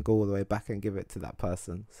something and then go all the way back and give it to that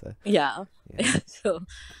person. So Yeah. yeah, So,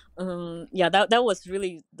 yeah, that was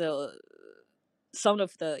really the some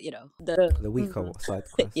of the the weaker mhm. side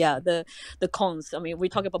quests. Yeah, the cons. I mean, we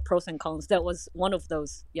talk about pros and cons. That was one of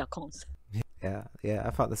those, yeah, cons. Yeah,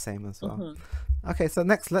 I felt the same as well. Hmm. Okay, so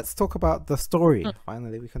next let's talk about the story. Mm.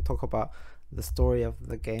 Finally, we can talk about the story of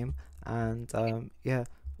the game. And yeah,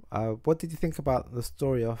 what did you think about the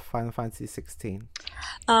story of Final Fantasy 16?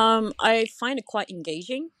 I find it quite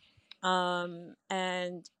engaging,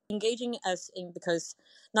 and engaging as in because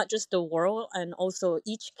not just the world, and also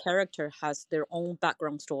each character has their own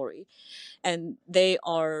background story, and they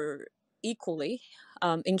are equally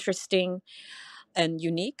interesting and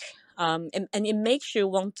unique. And it makes you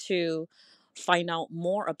want to find out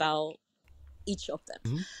more about each of them.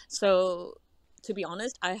 Hmm. So, to be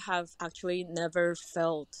honest, I have actually never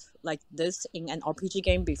felt like this in an RPG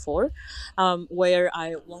game before, Oh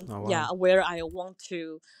wow. where I want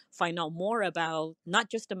to find out more about not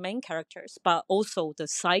just the main characters, but also the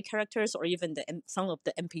side characters or even some of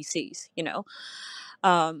the NPCs.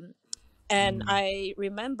 Um, and Mm. I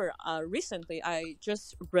remember recently I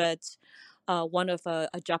just read one of a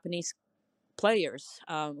Japanese players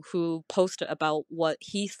who posted about what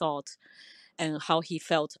he thought and how he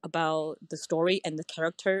felt about the story and the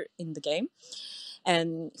character in the game.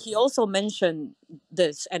 And he also mentioned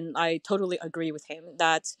this, and I totally agree with him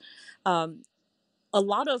that um, a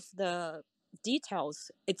lot of the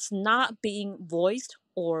details it's not being voiced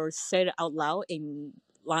or said out loud in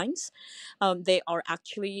lines. They are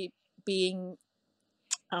actually being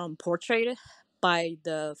portrayed by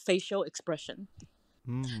the facial expression.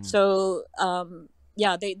 Mm. So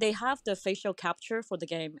yeah, they have the facial capture for the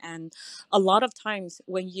game, and a lot of times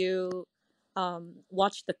when you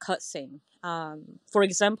watch the cutscene, for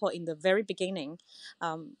example, in the very beginning,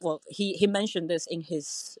 well, he mentioned this in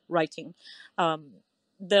his writing,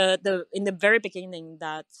 the in the very beginning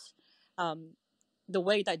that um, the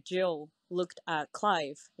way that Jill looked at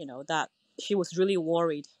Clive, that she was really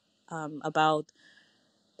worried about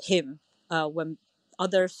him when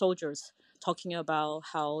other soldiers talking about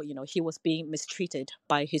how he was being mistreated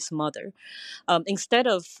by his mother. Instead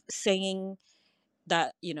of saying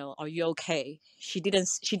that are you okay, she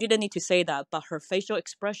didn't need to say that, but her facial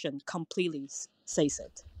expression completely says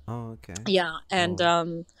it. Oh okay. Yeah. And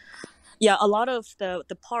Oh. yeah, a lot of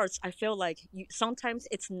the parts I feel like sometimes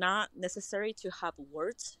it's not necessary to have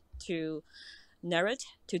words to narrate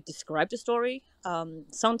to describe the story.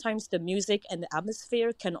 Sometimes the music and the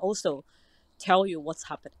atmosphere can also tell you what's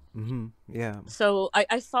happening. Yeah. So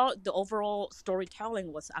I thought the overall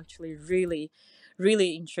storytelling was actually really,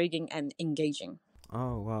 really intriguing and engaging.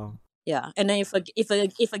 Oh wow. Yeah, and then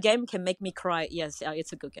if a game can make me cry, yes,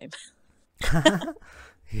 it's a good game.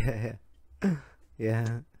 Yeah.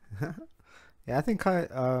 Yeah. Yeah, I think I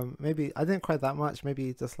maybe I didn't cry that much,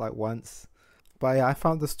 maybe just like once. But yeah, I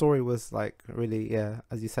found the story was like really, yeah,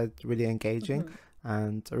 as you said, really engaging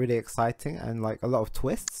and really exciting, and like a lot of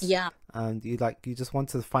twists. Yeah, And you just want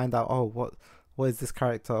to find out, oh, what is this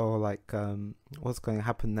character, or like what's going to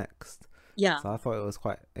happen next. yeah, So I thought it was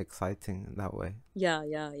quite exciting in that way. yeah,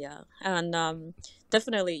 and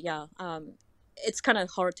definitely, yeah. It's kind of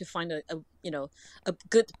hard to find a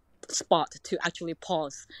good spot to actually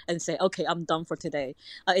pause and say, okay, I'm done for today.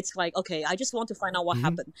 It's like, okay, I just want to find out what Hmm.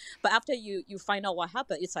 happened. But after you find out what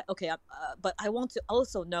happened, it's like, okay, but I want to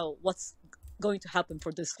also know what's going to happen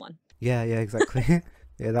for this one. Yeah, yeah, exactly.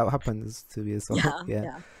 Yeah, that happens to me as well. Yeah, Yeah,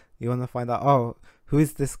 yeah, you want to find out, oh, who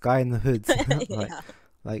is this guy in the hood? like yeah,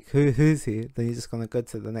 like who's he? Then you're just gonna go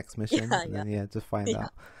to the next mission, yeah, and yeah, then yeah, just find yeah.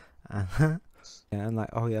 out. Yeah, and like,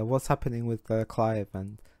 oh yeah, what's happening with Clive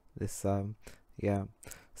and this yeah.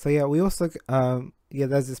 So yeah, we also yeah,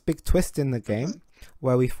 there's this big twist in the Hmm. game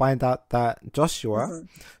where we find out that Joshua, Hmm.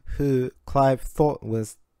 who Clive thought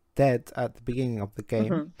was dead at the beginning of the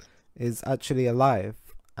game, Hmm. is actually alive,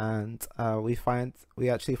 and we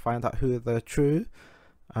actually find out who the true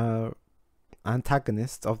uh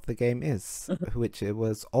antagonist of the game is, which it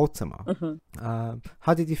was Ultima. Hmm.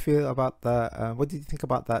 How did you feel about that? What did you think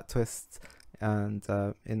about that twist? And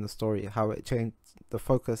in the story, how it changed, the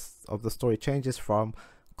focus of the story changes from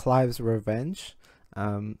Clive's revenge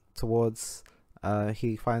towards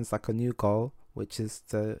he finds like a new goal, which is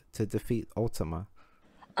to defeat Ultima.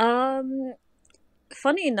 Um,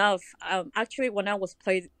 Funny enough, actually, when I was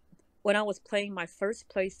playing my first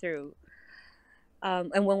playthrough,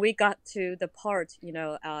 and when we got to the part,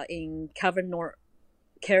 in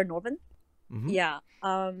Care Norvin, Hmm. yeah,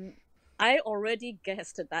 I already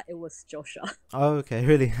guessed that it was Joshua. Oh, okay,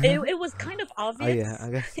 really? It was kind of Oh yeah, obvious, I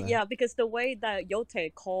guess so. yeah, because the way that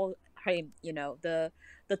Yote called him, the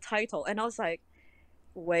title, and I was like,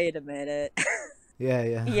 wait a minute. Yeah,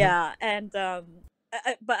 yeah. Yeah, and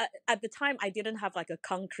but at the time I didn't have like a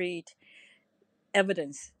concrete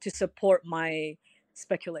evidence to support my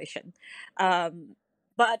speculation.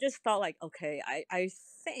 But I just felt like, okay, I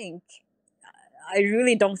think I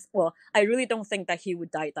really don't think that he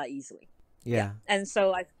would die that easily. Yeah, Yeah, and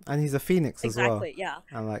so I and he's a phoenix as well. exactly, yeah.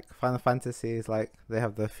 And like Final Fantasy is like they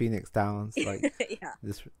have the phoenix downs, like Yeah.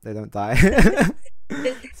 this they don't die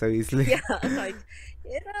It, so easily. yeah, like,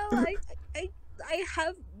 I I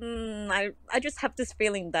have I just have this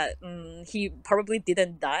feeling that he probably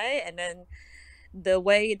didn't die, and then the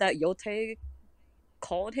way that Yote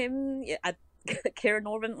called him at Karen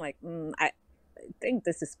Norvin, like, I think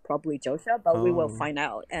this is probably Joshua, but we will Oh find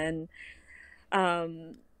out. And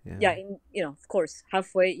um, yeah. yeah, of course,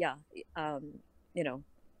 halfway, yeah, um, you know,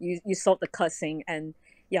 you saw the cussing, and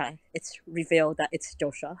yeah, it's revealed that it's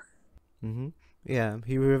Joshua. Mm-hmm. Yeah,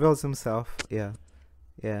 he reveals himself, yeah,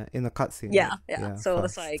 yeah, in the cutscene, Yeah, like, yeah. yeah, So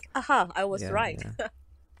it's first. like, aha, I was Yeah, right. yeah.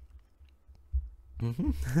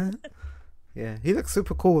 Hmm. Yeah, he looks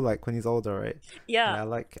super cool like when he's older, right? Yeah, Yeah,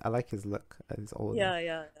 I like his look as he's older.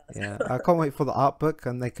 yeah. Yeah, I can't wait for the art book,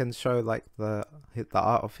 and they can show like the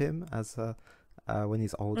art of him as when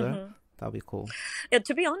he's older. Hmm. That'll be cool. Yeah,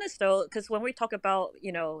 to be honest though, because when we talk about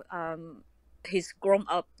his grown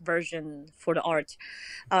up version for the art,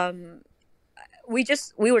 um,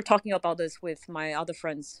 we were talking about this with my other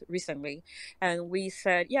friends recently, and we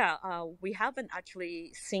said, yeah, we haven't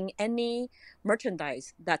actually seen any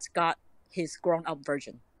merchandise that's got his grown up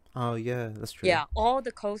version. Oh yeah, that's true. Yeah, all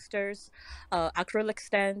the coasters, acrylic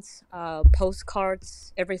stands,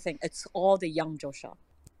 postcards, everything. It's all the young Joshua.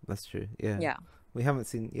 That's true. Yeah, Yeah. we haven't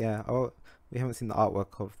seen. Yeah, oh, we haven't seen the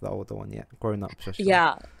artwork of the older one yet. Grown up Joshua.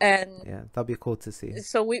 Yeah, and Yeah, that'd be cool to see.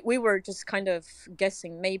 so we were just kind of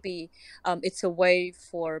guessing maybe it's a way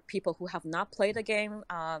for people who have not played the game,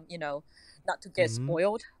 not to get Hmm.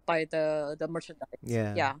 spoiled by the merchandise.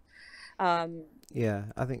 Yeah, Yeah. Um, yeah.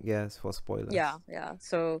 I think yeah, it's for spoilers. yeah.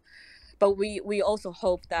 So, but we also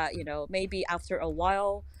hope that maybe after a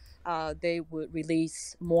while, they would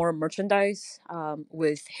release more merchandise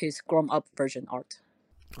with his grown up version art.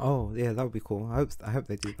 Oh yeah, that would be cool. I hope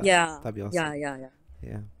they do that. Yeah, That'd be yeah, awesome. yeah.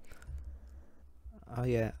 Yeah. Oh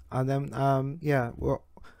yeah, and then yeah. Well,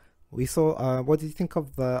 we saw. What did you think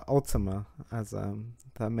of the Ultima as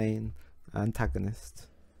the main antagonist?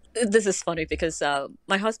 This is funny because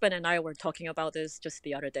my husband and I were talking about this just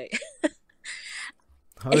the other day.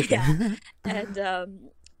 Okay. Yeah, and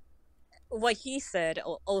what he said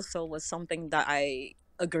also was something that I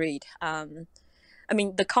agreed. I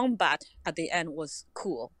mean, the combat at the end was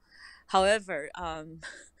cool. However,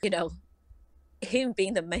 you know, him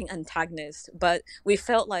being the main antagonist, but we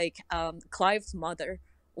felt like Clive's mother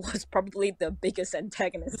was probably the biggest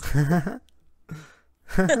antagonist. Yeah.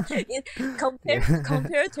 Compared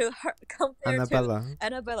to her, compared to Annabella.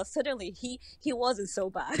 Annabella, suddenly he wasn't so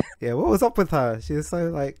bad. Yeah, what was up with her? She was so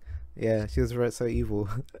like, yeah, she was so evil.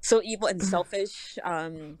 So evil and selfish.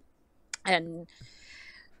 And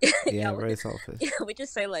Yeah, yeah, very selfish. yeah, we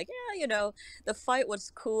just say like, yeah, the fight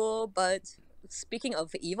was cool, but speaking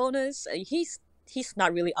of evilness, he's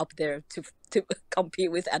not really up there to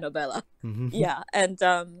compete with Annabella. Hmm. Yeah,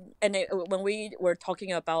 when we were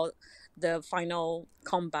talking about the final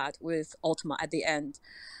combat with Ultima at the end,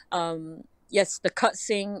 yes, the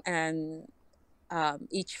cutscene and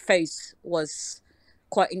each phase was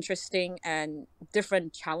quite interesting and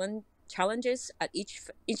different challenges at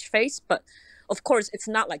each phase, but of course it's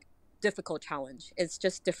not like difficult challenge, it's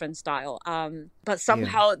just different style, but Yeah.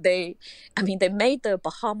 somehow they made the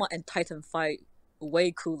Bahama and Titan fight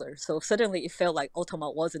way cooler, so suddenly it felt like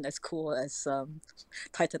Ultima wasn't as cool as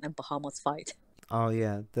Titan and Bahama's fight. Oh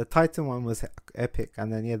yeah, the Titan one was epic,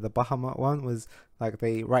 and then yeah, the Bahamut one was like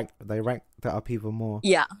they ranked it up even more.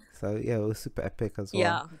 Yeah, So yeah, it was super epic as well.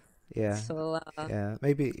 yeah. Yeah, So yeah,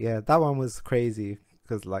 maybe yeah, that one was crazy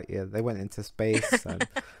because like yeah, they went into space and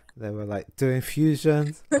they were like doing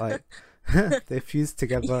fusions, like they fused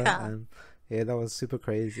together, yeah, and yeah, that was super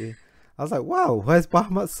crazy. I was like, wow, why is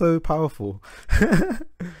Bahamut so powerful? It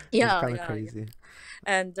was yeah, kind of yeah, yeah. crazy.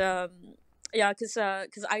 And yeah,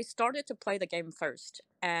 because I started to play the game first,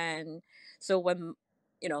 and so when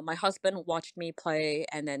my husband watched me play,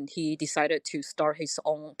 and then he decided to start his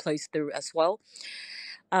own playthrough as well.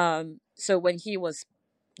 So when he was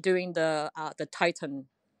doing the Titan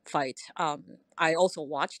fight, I also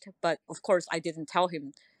watched, but of course I didn't tell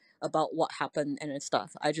him about what happened and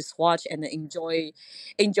stuff. I just watch and enjoy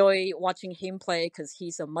watching him play because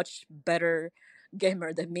he's a much better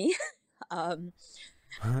gamer than me. um,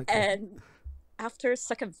 Okay. and after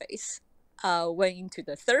second phase, went into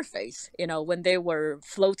the third phase. When they were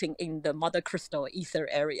floating in the Mother Crystal ether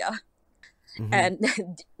area, Hmm. and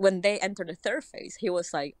when they entered the third phase, he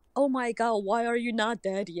was like, "Oh my god, why are you not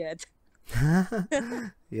dead yet?"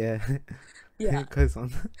 Yeah, Yeah, it goes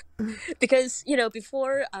on. because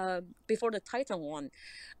before the Titan one,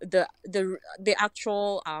 the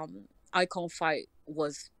actual icon fight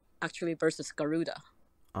was actually versus Garuda.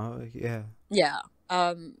 Oh yeah. Yeah.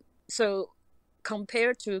 So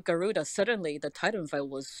compared to Garuda, suddenly the Titan fight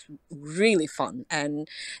was really fun and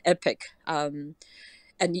epic. And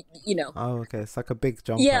Oh okay. It's like a big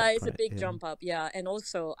jump yeah, up, it's a right? big Yeah. jump up. Yeah, and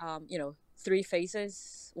also three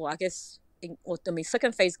phases. Well, I guess. I mean,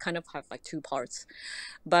 second phase kind of have like two parts,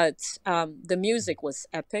 but the music was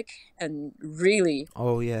epic and really,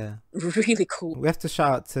 Oh yeah. really cool. We have to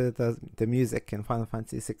shout out to the music in Final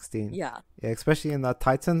Fantasy 16. Yeah. Yeah, especially in that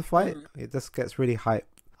Titan fight, Mm. it just gets really hyped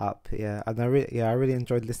up. Yeah, and I really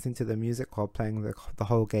enjoyed listening to the music while playing the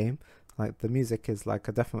whole game. Like the music is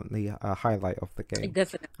like definitely a highlight of the game,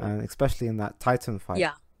 Definitely. and especially in that Titan fight.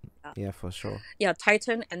 Yeah. Yeah. Yeah, for sure. Yeah,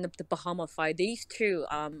 Titan and the Bahama fight. These two,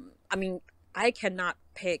 I mean, I cannot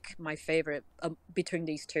pick my favorite between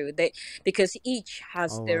these two. Because each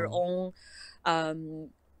has Oh their wow. own, um,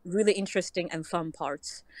 really interesting and fun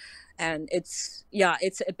parts, and it's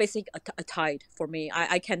basically a tide for me.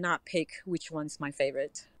 I cannot pick which one's my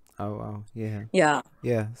favorite. Oh wow. Yeah. Yeah,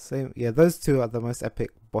 Yeah. Same. Yeah, those two are the most epic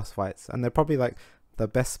boss fights, and they're probably like the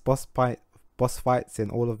best boss fights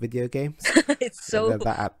in all of video games. it's Yeah, so yeah,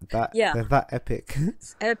 they're that epic.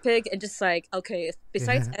 it's epic and just like okay.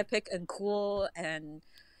 Besides Yeah. epic and cool and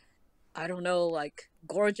I don't know, like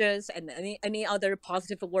gorgeous and any other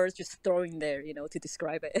positive words just throwing there, to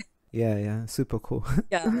describe it. Yeah, yeah, super cool.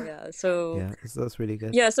 Yeah, yeah. So Yeah, that's really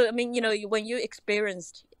good. yeah, so I mean, when you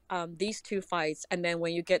experienced these two fights, and then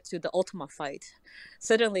when you get to the Ultima fight,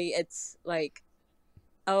 suddenly it's like,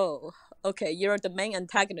 oh, okay, you're the main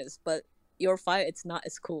antagonist, but your fight it's not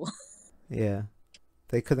as cool. Yeah,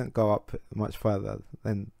 they couldn't go up much further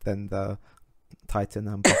than the Titan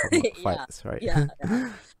and Bahamut Yeah, fights, right? yeah,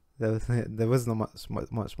 yeah, There was not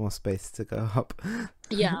much more space to go up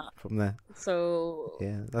yeah. from there. So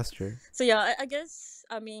Yeah, that's true. so yeah, I guess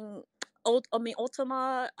I mean,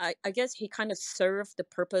 Ultima. I guess he kind of served the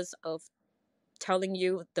purpose of telling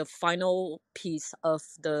you the final piece of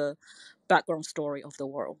the background story of the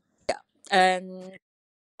world. Yeah. And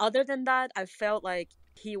other than that, I felt like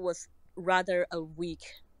he was rather a weak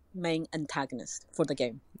main antagonist for the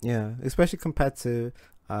game. Yeah, especially compared to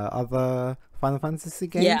other Final Fantasy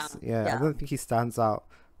Yeah, games. Yeah, I yeah, don't think he stands out.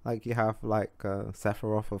 Like you have like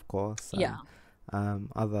Sephiroth, of course, yeah, and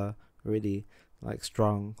other really like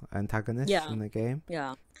strong antagonists yeah, in the game.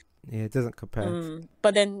 yeah. Yeah, it doesn't compare.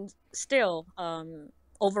 But then still,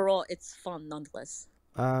 overall, it's fun nonetheless.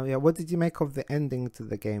 Yeah, what did you make of the ending to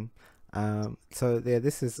the game? So yeah,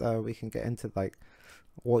 this is we can get into like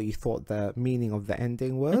what you thought the meaning of the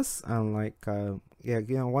ending was, and like yeah,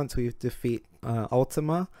 you know, once we defeat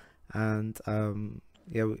Ultima, and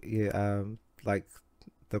like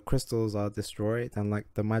the crystals are destroyed, and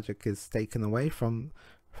like the magic is taken away from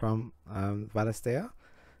Valistea,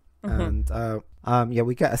 and yeah,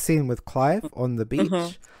 we get a scene with Clive on the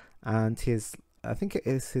beach, and his, I think it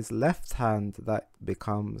is his left hand that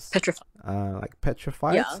becomes Petrified. like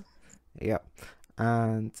petrified. Yeah. Yeah,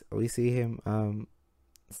 and we see him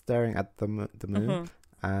staring at the moon,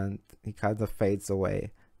 and he kind of fades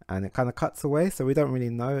away, and it kind of cuts away, so we don't really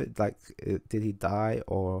know like did he die,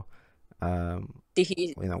 or Did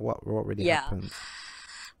he? you know, what really Yeah. happened.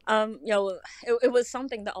 You know, it was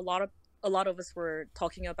something that a lot of us were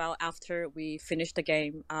talking about after we finished the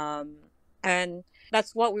game. And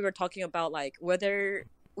that's what we were talking about, like whether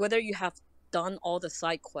you have done all the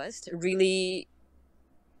side quests, really,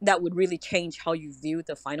 that would really change how you view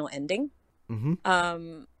the final ending.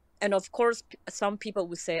 And of course, some people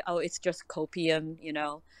would say, "Oh, it's just copium," you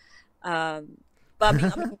know. But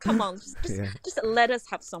I mean, come on, just let us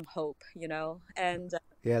have some hope, you know. And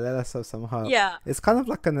yeah, let us have some hope. yeah, it's kind of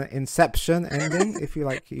like an Inception ending. If you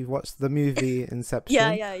like, you watched the movie Inception.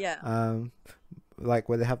 Yeah. Like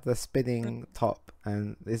where they have the spinning top,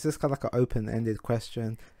 and it's just kind of like an open-ended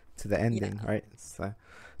question to the ending, right? So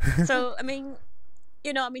I mean,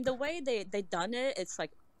 you know, I mean, the way they done it, it's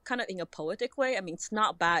like kind of in a poetic way. I mean, it's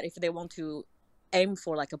not bad if they want to aim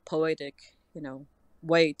for like a poetic, you know,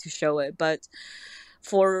 way to show it. But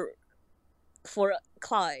for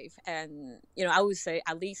Clive, and you know, I would say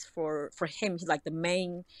at least for him, he's like the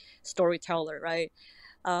main storyteller, right?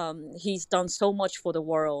 He's done so much for the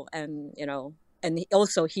world, and you know, and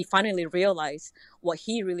he finally realized what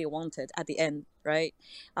he really wanted at the end, right?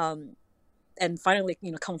 And finally,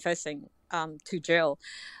 you know, confessing to Jill.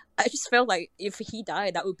 I just felt like if he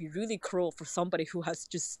died, that would be really cruel for somebody who has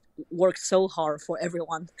just worked so hard for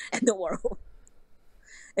everyone in the world.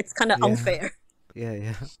 It's kind of unfair.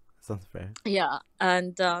 Yeah, it's unfair. Yeah,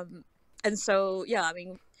 and so yeah, I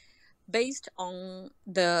mean, based on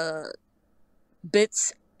the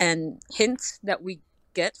bits and hints that we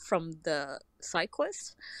get from the side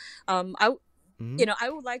quest, you know, I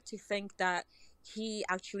would like to think that he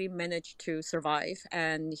actually managed to survive,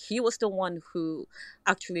 and he was the one who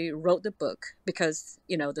actually wrote the book, because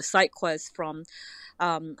you know, the side quest from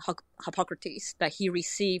Hippocrates, that he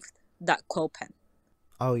received that quill pen.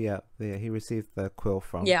 Oh yeah, he received the quill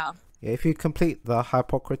from. Yeah, if you complete the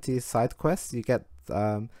Hippocrates side quest, you get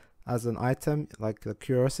as an item like a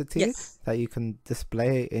curiosity that you can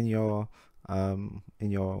display in your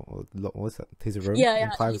what's that, his room, in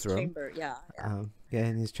Clive's room. Chamber.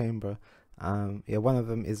 In his chamber. One of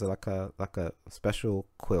them is like a special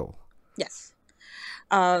quill. Yes.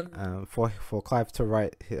 For Clive to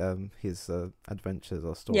write his adventures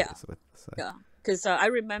or stories with. So. Yeah, because I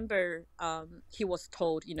remember he was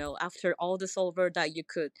told, you know, after all this over, that you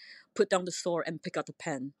could put down the sword and pick up the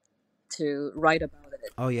pen to write about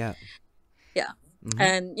it. Oh yeah. Yeah.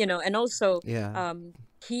 And you know, and also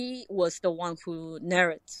he was the one who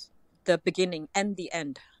narrates the beginning and the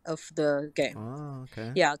end of the game. Oh,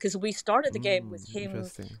 okay. Yeah, because we started the game with him,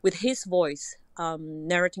 with his voice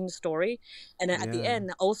narrating the story, and then at the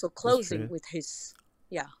end also closing with his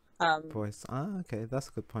voice. Okay, that's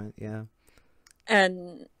a good point. Yeah.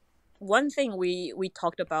 And one thing we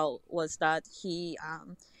talked about was that he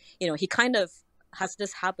you know, he kind of has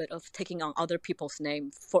this habit of taking on other people's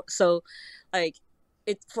name, so like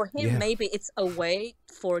for him, maybe it's a way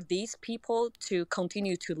for these people to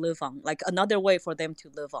continue to live on, like another way for them to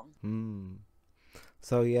live on.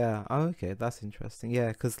 So okay, that's interesting. Yeah,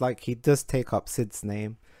 because like he does take up Sid's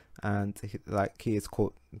name, and he is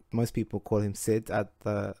called, most people call him Sid at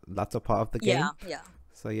the latter part of the game.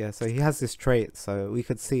 So he has this trait. So we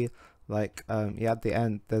could see like at the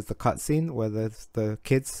end there's the cutscene where there's the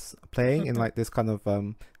kids playing in like this kind of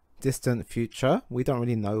distant future. We don't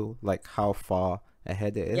really know like how far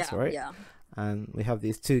ahead it is, right? And we have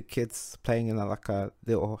these two kids playing in like a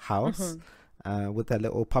little house with their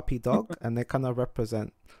little puppy dog, and they kind of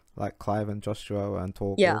represent like Clive and Joshua and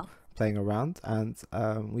Torgal playing around. And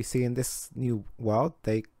we see in this new world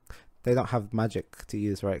they don't have magic to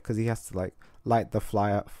use, right? Because he has to like light the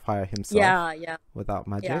fire himself Yeah. without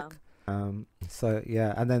magic. Yeah. So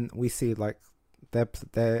yeah, and then we see like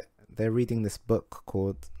they're reading this book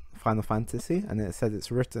called Final Fantasy, and it says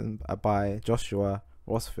it's written by Joshua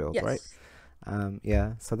Rossfield, right? Yes.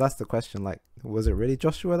 Yeah, so that's the question, like, was it really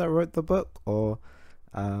Joshua that wrote the book, or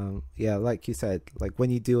yeah, like you said, like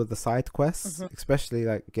when you do the side quests, especially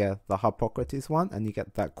like the Hippocrates one, and you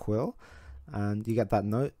get that quill and you get that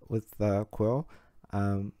note with the quill,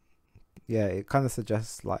 yeah, it kind of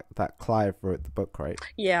suggests like that Clive wrote the book, right?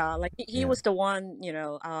 Yeah, like he Yeah. was the one,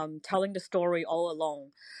 telling the story all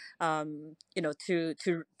along,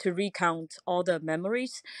 to recount all the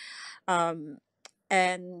memories, um,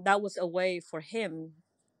 and that was a way for him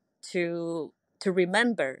to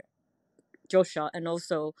remember Joshua, and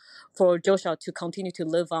also for Joshua to continue to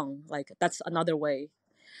live on. Like that's another way.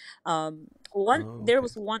 Oh, There okay.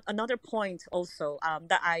 was another point also,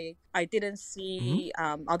 that I didn't see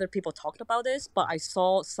other people talked about this, but I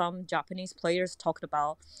saw some Japanese players talked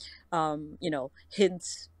about,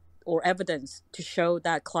 hints or evidence to show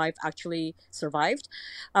that Clive actually survived,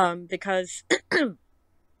 because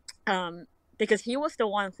um, because he was the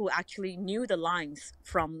one who actually knew the lines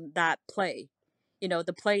from that play,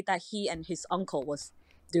 the play that he and his uncle was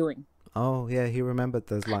doing. Oh yeah, he remembered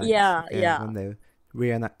those lines, Yeah, yeah, yeah, when they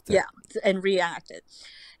reenact it. yeah, and reacted.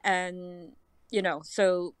 And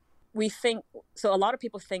so we think, so a lot of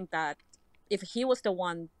people think that if he was the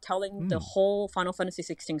one telling the whole Final Fantasy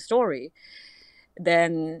 16 story,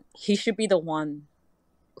 then he should be the one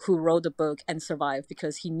who wrote the book and survived,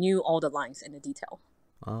 because he knew all the lines in the detail.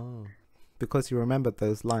 Oh, because he remembered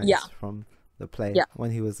those lines Yeah. from the play Yeah.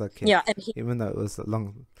 when he was a kid. Yeah, and he, Even though it was a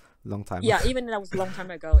long time yeah, ago. even that was a long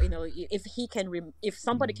time ago. If he can, if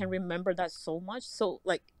somebody can remember that so much, so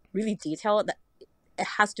like really detailed, that it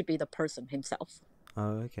has to be the person himself.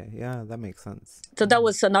 Oh, okay. Yeah, that makes sense. So that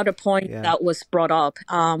was another point Yeah. that was brought up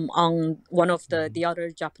on one of the other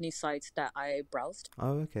Japanese sites that I browsed.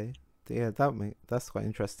 Oh, okay. Yeah, that's quite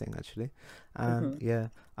interesting actually. And yeah,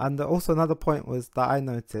 and also another point was that I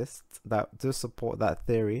noticed that to support that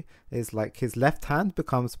theory is like his left hand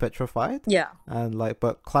becomes petrified. Yeah. And like,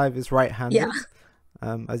 but Clive is right-handed.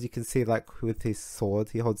 Yeah. As you can see, like with his sword,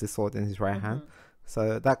 he holds his sword in his right hand.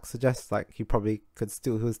 So that suggests like he probably he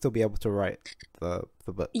would still be able to write the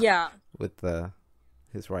book. Yeah. With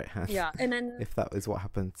his right hand. Yeah, and then if that is what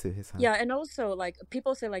happened to his hand. Yeah, and also like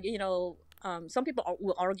people say like some people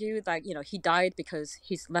will argue that he died because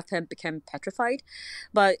his left hand became petrified,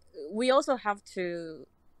 but we also have to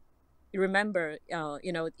remember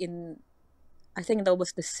in I think that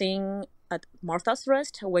was the scene at Martha's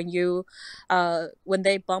Rest when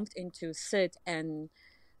they bumped into Sid and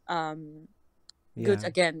Good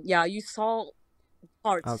again. Yeah, you saw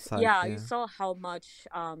parts. Outside, you saw how much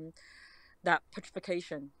that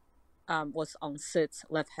petrification was on Sid's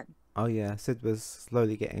left hand. Oh yeah, Sid was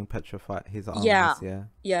slowly getting petrified. His arm Yeah. was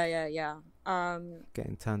Yeah.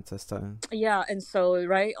 getting turned to stone. Yeah, and so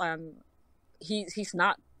right, he's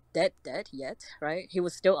not dead yet, right? He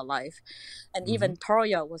was still alive, and even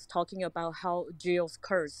Toria was talking about how Gio's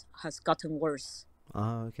curse has gotten worse.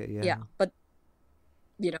 Oh, okay, yeah. Yeah, but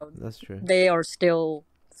that's true. They are still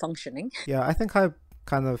functioning. Yeah, I think I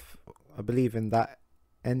believe in that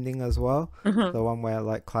ending as well. The one where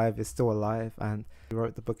like Clive is still alive and he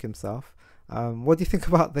wrote the book himself. What do you think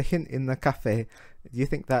about the hint in the cafe? Do you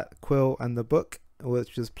think that quill and the book,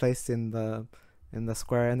 which was placed in the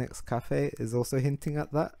Square Enix cafe, is also hinting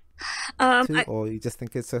at that too? Or you just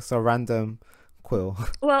think it's just a random quill?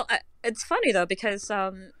 Well, it's funny though, because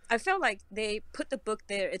I feel like they put the book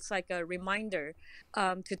there. It's like a reminder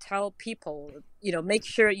to tell people, make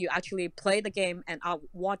sure you actually play the game and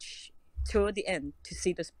watch to the end to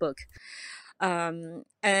see this book. And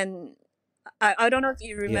I don't know if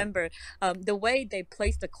you remember, the way they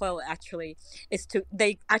place the quill actually is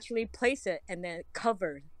they actually place it and then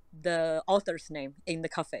cover the author's name in the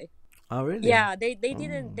cafe. Oh really? Yeah, they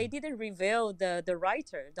didn't reveal the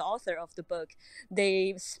writer, the author of the book.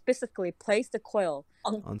 They specifically placed the quill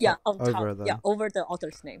on top, over the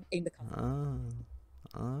author's name in the cafe.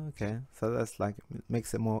 Oh, okay. So that's like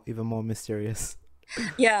makes it even more mysterious.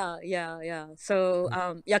 Yeah. So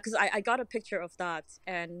because I got a picture of that,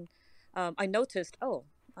 and I noticed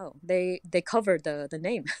they covered the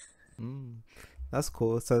name. That's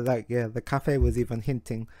cool. So like the cafe was even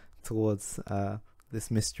hinting towards this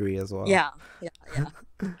mystery as well. Yeah.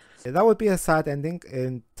 That would be a sad ending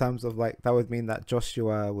in terms of like that would mean that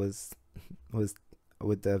Joshua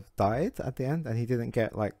would have died at the end and he didn't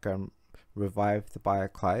get like revived by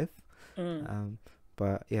Clive.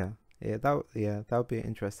 But that would be an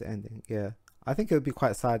interesting ending. Yeah, I think it would be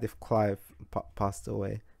quite sad if Clive passed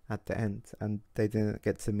away at the end, and they didn't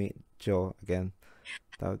get to meet Jill again.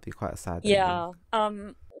 That would be quite a sad ending. Yeah.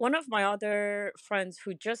 One of my other friends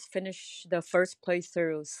who just finished the first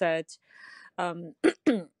playthrough said, um,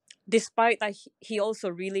 despite that he also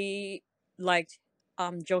really liked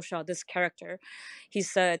Joshua, this character, he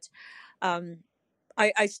said, um,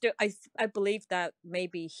 I still I believe that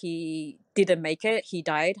maybe he didn't make it. He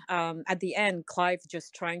died. At the end, Clive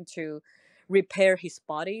just trying to repair his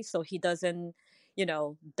body so he doesn't,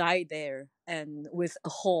 die there and with a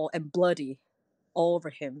hole and bloody all over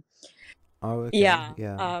him. Oh, okay, Yeah.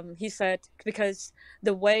 yeah. He said because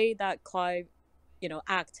the way that Clive,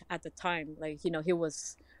 act at the time, like he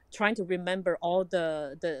was trying to remember all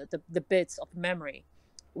the bits of memory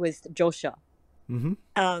with Joshua. Mm-hmm.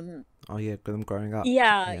 Um, Oh yeah, them growing up.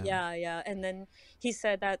 Yeah, Yeah. yeah, yeah. And then he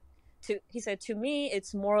said that he said to me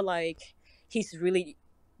it's more like he's really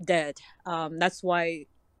dead. That's why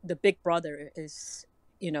the big brother is,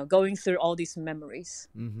 going through all these memories.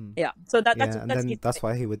 Mm-hmm. Yeah. So that's Yeah, and that's then his that's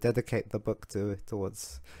why he would dedicate the book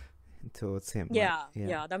towards him. Like, yeah, yeah.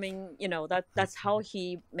 yeah. I mean, that's That's how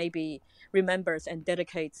he maybe remembers and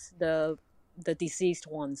dedicates the deceased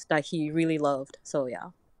ones that he really loved. So yeah.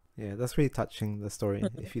 yeah, that's really touching, the story,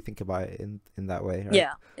 if you think about it in that way, right?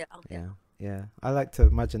 Yeah, yeah, yeah. Yeah, yeah. I like to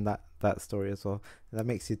imagine that story as well. That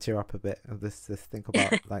makes you tear up a bit of this think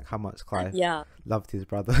about like how much Clive Yeah, loved his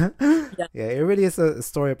brother. yeah. Yeah, it really is a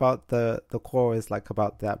story about the core is like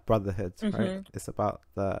about that brotherhood, right? Mm-hmm. It's about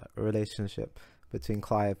the relationship between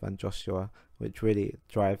Clive and Joshua, which really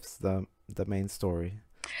drives the main story,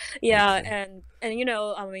 I would Yeah, say. and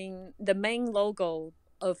I mean, the main logo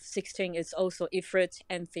of 16 is also Ifrit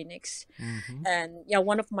and Phoenix. Mm-hmm. And yeah,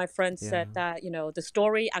 one of my friends Yeah. said that, the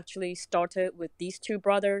story actually started with these two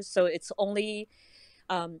brothers, so it's only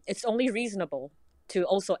reasonable to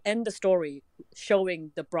also end the story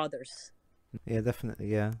showing the brothers. Yeah, definitely.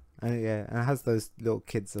 Yeah, and it has those little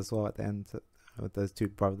kids as well at the end, with those two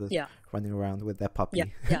brothers Yeah, running around with their yeah,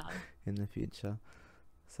 puppy yeah. in the future.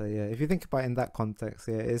 So yeah, if you think about it in that context,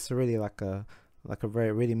 yeah, it's really like a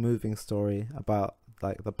very really moving story about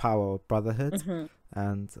like the power of brotherhood, Mm-hmm.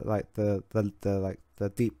 and like the like the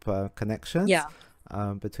deep connections Yeah,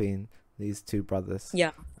 between these two brothers.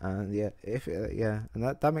 yeah. And yeah, if yeah, and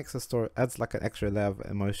that makes the story, adds like an extra layer of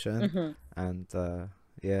emotion Mm-hmm. and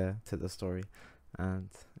yeah, to the story. And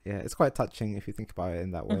yeah, it's quite touching if you think about it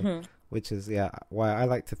in that way, Mm-hmm. which is yeah why I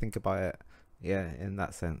like to think about it, yeah, in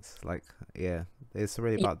that sense. Like yeah, it's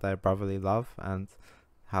really Yeah. about their brotherly love and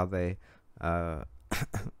how they uh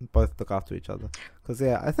both look after each other. Because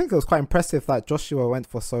yeah, I think it was quite impressive that Joshua went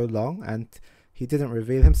for so long and he didn't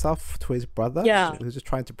reveal himself to his brother. Yeah, He was just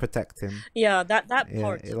trying to protect him. yeah. That Yeah,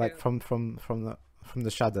 part like too. from the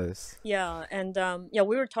shadows. Yeah, and yeah,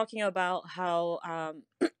 we were talking about how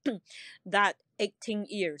that 18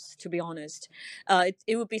 years, to be honest,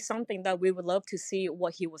 it would be something that we would love to see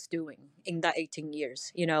what he was doing in that 18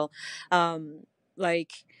 years.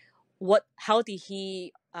 Like how did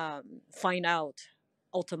he find out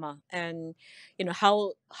Ultima, and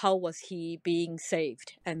how was he being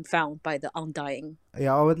saved and found by the Undying?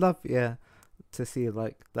 Yeah, I would love to see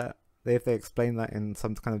like that if they explain that in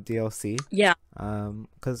some kind of DLC. Yeah.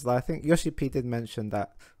 Because I think Yoshi P did mention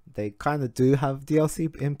that they kind of do have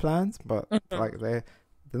DLC in plans, but Mhm. like they're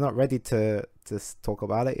not ready to talk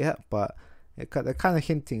about it yet. But they're kind of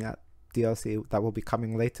hinting at DLC that will be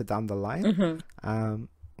coming later down the line. Mhm.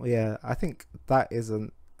 Yeah, I think that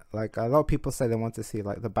isn't like a lot of people say they want to see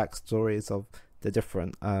like the backstories of the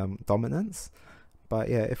different dominants. But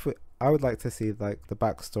yeah, I would like to see like the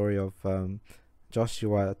backstory of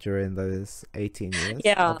Joshua during those 18 years.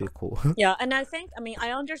 Yeah. That'd be cool. Yeah, and I mean,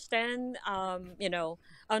 I understand, I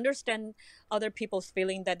understand other people's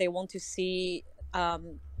feeling that they want to see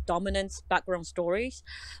dominance background stories.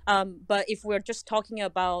 But if we're just talking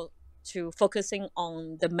about to focusing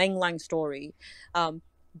on the mainline story, um,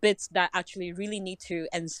 bits that actually really need to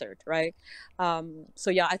answered, right? So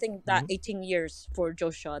yeah, I think that Mhm. 18 years for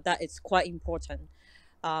Joshua, that is quite important.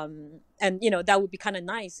 And that would be kind of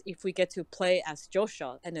nice if we get to play as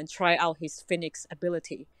Joshua and then try out his Phoenix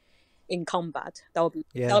ability in combat. That would be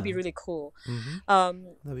Yeah. really cool. Mm-hmm. Um,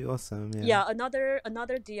 That'd be awesome. Yeah. yeah, another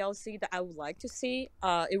DLC that I would like to see.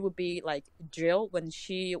 It would be like Jill when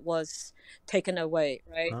she was taken away,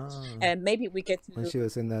 right? Ah, And maybe we get when to she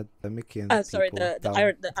was in the Mikian sorry, people the down.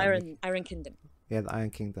 Iron the Is that Iron Iron Kingdom. Yeah, the Iron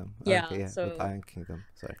Kingdom. Yeah, Okay, yeah, with the so Iron Kingdom.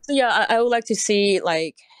 Sorry. yeah, I would like to see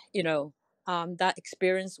like that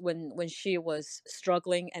experience when she was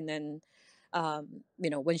struggling, and then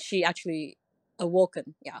when she actually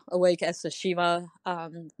awake as a Shiva,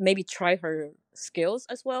 maybe try her skills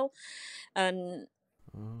as well. And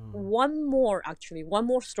one more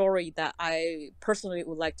story that I personally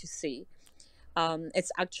would like to see.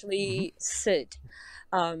 It's actually Sid,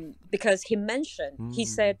 because he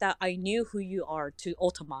said that I knew who you are to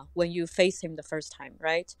Otama when you faced him the first time,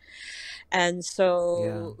 right? And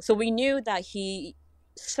Yeah. so we knew that he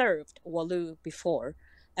served Walu before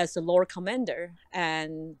as the Lord Commander,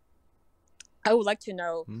 and I would like to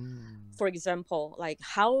know, for example, like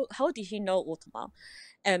how did he know Otama,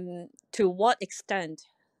 and to what extent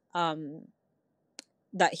um,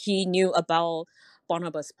 that he knew about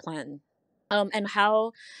Barnabas' plan, and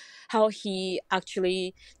how he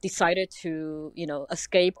actually decided to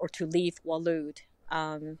escape or to leave Walud.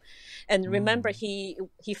 And remember, he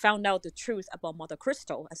found out the truth about Mother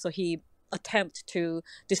Crystal, so he attempt to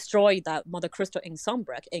destroy that Mother Crystal in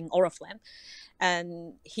Sunbreak in Oriflame,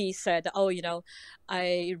 and he said, "Oh,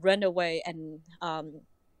 I ran away," and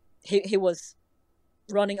he was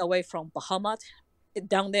running away from Bahamut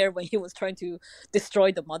down there when he was trying to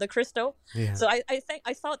destroy the Mother Crystal. Yeah. So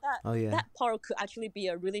I thought that Oh yeah. that part could actually be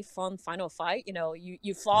a really fun final fight.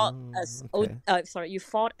 You fought as Okay. you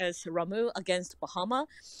fought as Ramu against Bahama,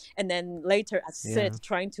 and then later as Sid Yeah.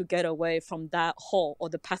 trying to get away from that hole or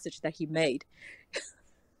the passage that he made.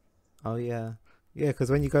 Oh yeah. Yeah, because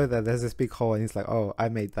when you go there, there's this big hole, and he's like, "Oh, I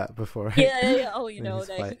made that before." Right? Yeah. Oh, And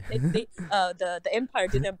just fight. the Empire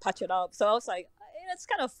didn't patch it up, so I was like, it's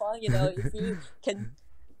kind of fun, if you can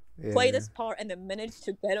play Yeah. this part and then manage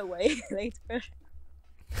to get away later.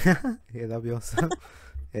 Yeah, that'd be awesome.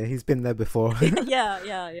 Yeah, he's been there before. Yeah.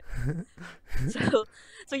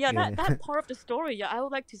 So yeah, Yeah. that part of the story, yeah, I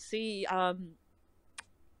would like to see, Mm.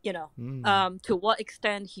 to what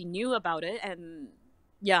extent he knew about it, and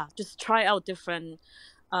yeah, just try out different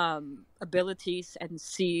abilities and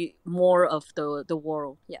see more of the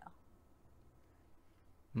world. Yeah.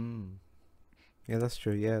 Mm. Yeah, that's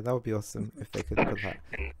true. Yeah, that would be awesome if they could put that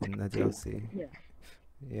in the DLC. Yeah.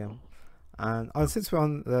 Yeah. And since we're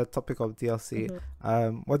on the topic of DLC,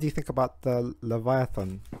 Mm-hmm. what do you think about the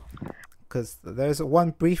Leviathan? Because there's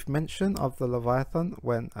one brief mention of the Leviathan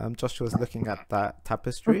when Joshua was looking at that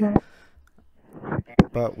tapestry,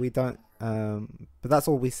 but we don't. But that's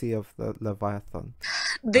all we see of the Leviathan.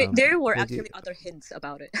 There were What do you? actually other hints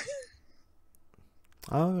about it.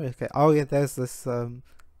 Oh, okay. Oh, yeah. There's this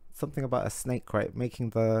something about a snake, right?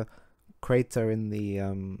 Making the crater in the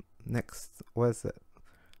next. Where's it?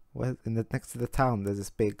 Where in the next to the town? There's this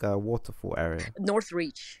big waterfall area. North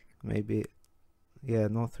Reach. Maybe. Yeah,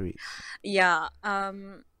 Northreach. Yeah.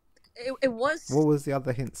 It was. What was the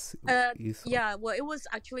other hints you saw? Yeah, well, it was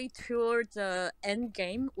actually toward the end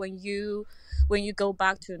game when you go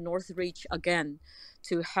back to Northreach again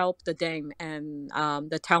to help the dame and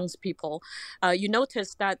the townspeople. You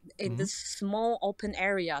notice that in this small open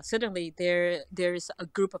area, suddenly there's a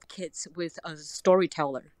group of kids with a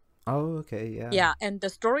storyteller. Oh, okay, yeah. Yeah, and the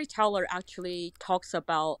storyteller actually talks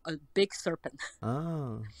about a big serpent.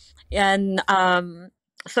 Oh. And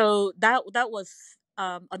so that was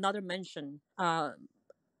another mention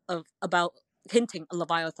of about hinting a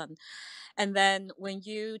Leviathan. And then when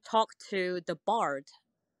you talk to the bard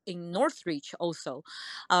in Northreach also,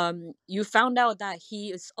 you found out that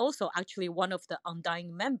he is also actually one of the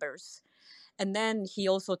Undying members. And then he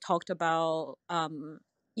also talked about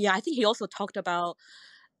I think he also talked about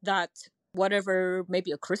that whatever, maybe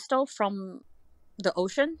a crystal from the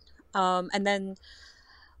ocean. And then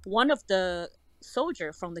one of the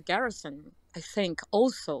soldier from the garrison, I think,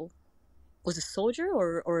 also was a soldier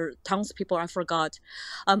or townspeople, I forgot,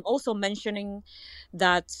 also mentioning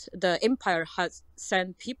that the Empire has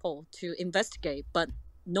sent people to investigate, but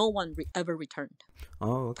no one ever returned.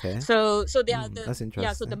 Oh, okay. So That's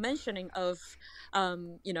interesting. so the mentioning of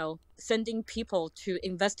sending people to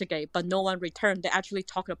investigate, but no one returned. They actually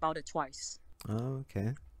talked about it twice. Oh,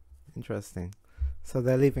 okay. Interesting. So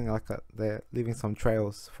they're leaving some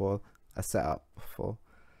trails for a setup for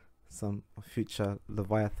some future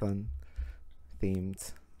Leviathan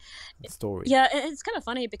themed story. Yeah, it's kind of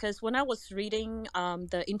funny because when I was reading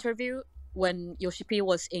the interview when Yoshipi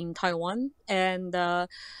was in Taiwan, and the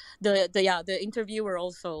interviewer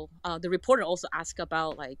also the reporter also asked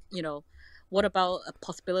about, like, what about a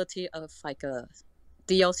possibility of like a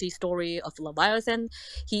DLC story of Leviathan.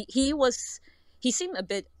 He seemed a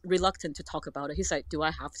bit reluctant to talk about it. He's like, do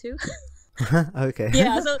I have to? Okay.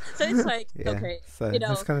 Yeah, so it's like, Yeah. okay, So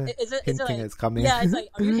it's kind of is it hinting like, it's coming. yeah, it's like,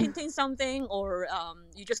 are you hinting something, or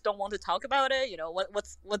you just don't want to talk about it?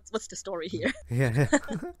 What's the story here? Yeah.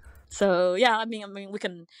 So yeah, I mean we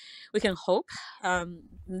can hope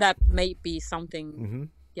that may be something, Mm-hmm.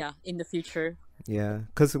 yeah, in the future. Yeah,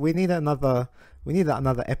 because we need another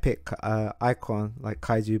epic icon like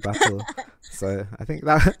kaiju battle. So I think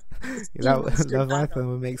that The sea monster Leviathan battle.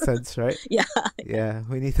 would make sense, right? Yeah, Yeah,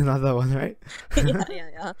 we need another one, right?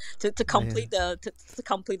 yeah. To Yeah, complete to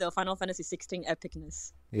complete the Final Fantasy 16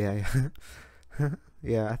 epicness. yeah, yeah.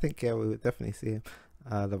 Yeah, I think we would definitely see him.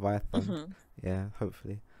 Leviathan. Hmm. Yeah,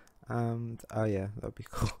 hopefully. And oh yeah, that'd be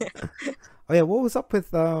cool. Oh yeah, what was up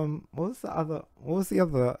with what was the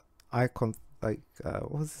other icon, like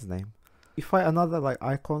what was his name? You fight another like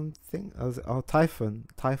icon thing? Typhon.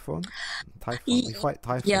 You fight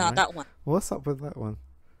Typhon, Yeah, right? that one. What's up with that one?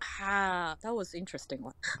 Ah, that was interesting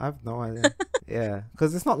one. I have no idea. Yeah,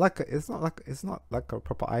 because it's not like a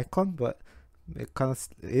proper icon, but it kind of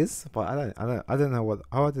is. But I don't know I didn't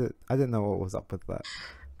know what was up with that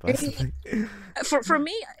It, personally. for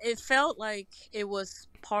me, it felt like it was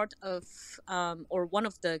part of or one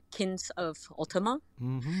of the kins of Otama.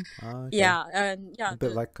 Mm-hmm. Okay. Yeah, and A yeah,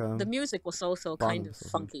 bit like the music was also kind of Barnabas or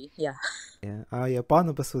something. funky. Yeah. Yeah. Yeah.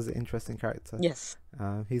 Barnabas was an interesting character. Yes.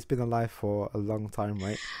 He's been alive for a long time,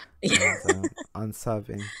 right? Yeah. And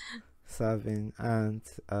serving and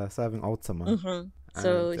serving Ultima. Hmm.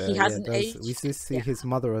 So And he yeah, hasn't we aged. do see Yeah. his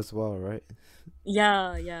mother as well, right?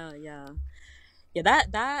 Yeah. Yeah. Yeah. Yeah.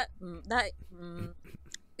 That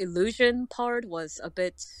illusion part was a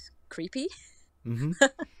bit creepy. Mm-hmm.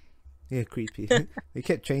 Yeah, creepy. They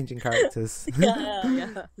kept changing characters. Yeah.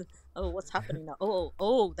 Yeah. Oh, what's happening now?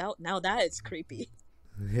 Oh, now that is creepy.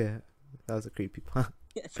 Yeah, that was a creepy part,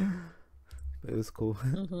 Yes. but it was cool.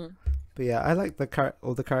 Hmm. But yeah, I like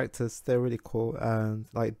all the characters. They're really cool, and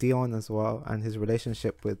like Dion as well, and his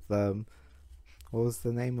relationship with what was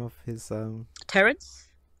the name of his Terrence.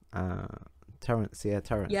 uh Terrence? Yeah,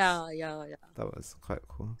 Terrence. Yeah. Yeah. Yeah. That was quite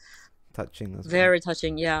cool, touching as well. Very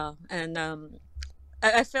touching. Yeah. And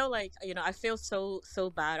I feel like I feel so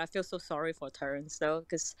bad. I feel so sorry for Terrence though,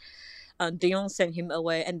 because Dion sent him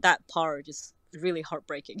away, and that part is really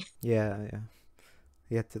heartbreaking. Yeah, yeah.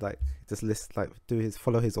 He had to like just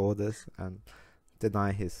follow his orders and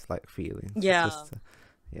deny his like feelings. Yeah.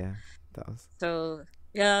 Yeah, that was. So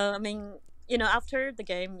yeah, I mean, after the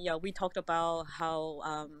game, yeah, we talked about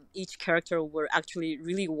how each character were actually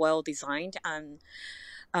really well designed, and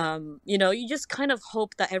you just kind of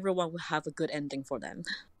hope that everyone will have a good ending for them,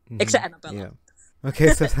 except Annabella. Yeah.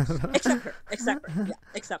 Okay, so except her, yeah,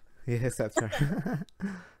 except. yeah, except her.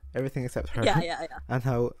 Everything except her. Yeah. And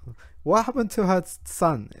what happened to her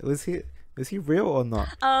son? Was he real or not?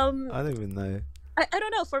 I don't even know. I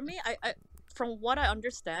don't know. For me, I from what I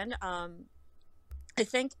understand, I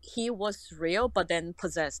think he was real, but then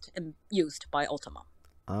possessed and used by Ultima.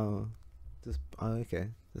 Oh, okay,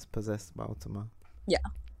 just possessed by Ultima. Yeah.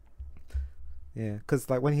 Yeah, because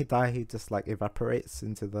like when he died, he just like evaporates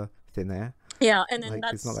into the thin air. Yeah, and then Like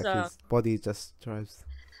that's it's not like his body just drives.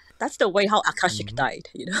 that's the way how Akashic died.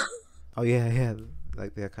 Oh yeah,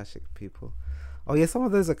 like the Akashic people. Oh yeah, some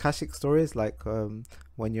of those Akashic stories, like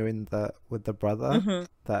when you're with the brother,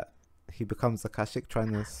 that he becomes Akashic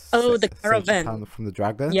trying to the save the caravan town from the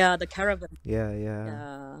dragon. Yeah, the caravan. Yeah.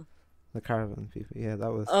 Yeah. The caravan people. Yeah,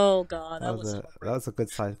 that was. Oh god, that was that was a good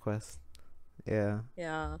side quest. Yeah.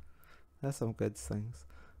 Yeah. There's some good things.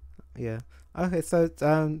 Yeah. Okay, so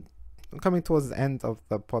coming towards the end of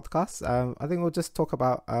the podcast, I think we'll just talk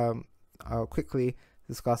about I'll quickly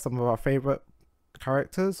discuss some of our favorite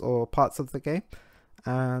characters or parts of the game,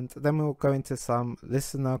 and then we'll go into some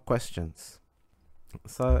listener questions.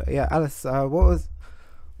 So yeah, Alice, what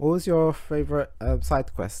was your favorite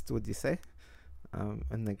side quest? Would you say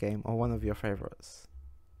in the game, or one of your favorites?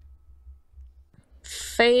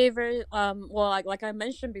 Favorite well, like I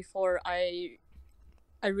mentioned before, I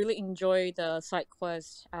really enjoy the side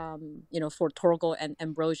quest for Torgal and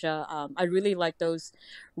Ambrosia. I really like those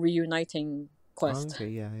reuniting quests. Okay,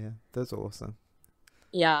 yeah, those are awesome.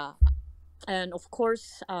 Yeah. And of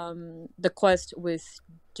course, the quest with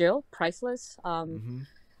Jill, Priceless.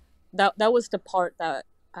 That was the part that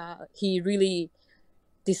he really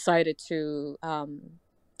decided to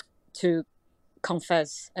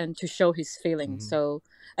confess and to show his feelings. So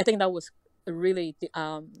I think that was really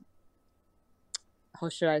how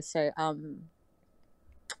should I say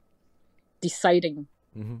deciding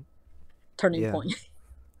turning point.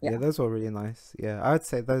 Yeah, those were really nice. Yeah, I would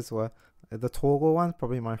say those were the Torgal one,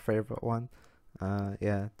 probably my favorite one.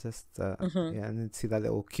 Yeah, just yeah, and then see that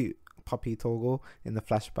little cute puppy Torgal in the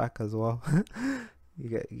flashback as well. you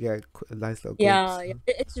get a nice little glimpse. Yeah,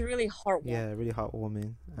 it's really heartwarming. Yeah, really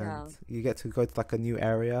heartwarming, and you get to go to like a new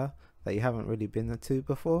area that you haven't really been to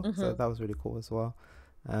before. So that was really cool as well,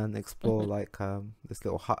 and explore like this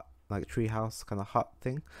little hut, like tree house kind of hut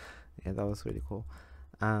thing. Yeah, that was really cool.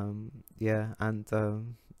 Yeah, and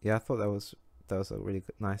yeah, I thought that was a really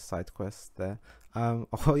good, nice side quest there.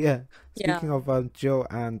 Oh yeah, Yeah. speaking of Jill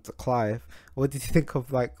and Clive, what did you think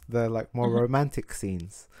of like the like more Hmm. romantic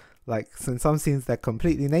scenes? Like, so in some scenes they're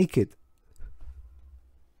completely naked.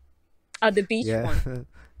 The beach Yeah, one.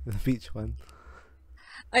 the beach one.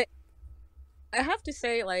 I I have to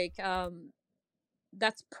say, like,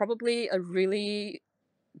 that's probably a really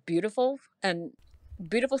beautiful and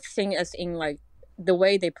beautiful thing, as in like the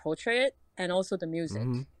way they portray it and also the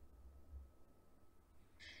Mm-hmm. music.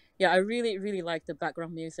 Yeah, I really really like the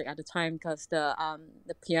background music at the time because the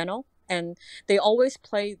piano, and they always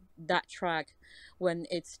play that track when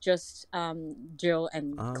it's just Jill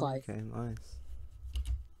and Oh, Clive. okay, nice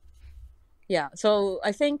Yeah, so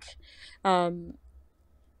um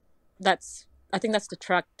that's I think that's the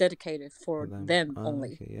track dedicated for for them. them Oh,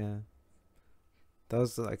 only. okay, yeah. That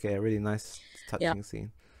was like a really nice, Yeah. touching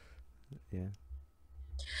scene. Yeah,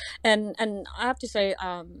 And I have to say,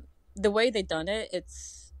 the way they done it,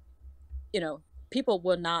 it's, you know, people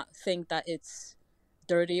would not think that it's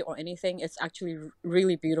dirty or anything. It's actually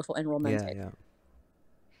really beautiful and yeah, romantic. yeah,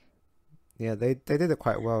 yeah. They did it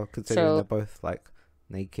quite well considering they're So both like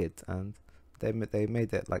naked, and they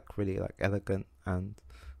made it like really like elegant, and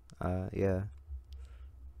yeah,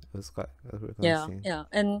 it was quite a really nice yeah, scene. yeah.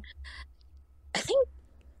 And I think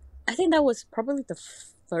I think that was probably the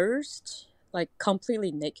first like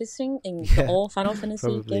completely naked scene in the Yeah, all Final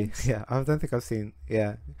Fantasy probably. games, Yeah, I don't think I've seen.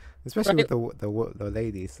 Yeah, especially with right? the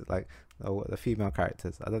ladies, like the female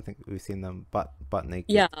characters. I don't think we've seen them butt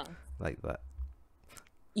naked Yeah, like that.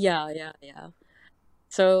 yeah, yeah, yeah.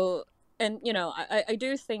 So, and you know, I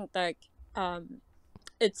do think that um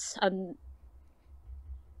it's a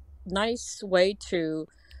nice way to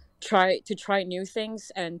try new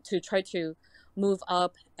things and to try to move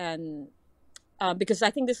up, and because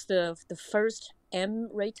I think this is the first M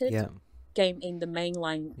rated Yeah, game in the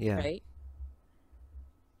mainline, yeah. right?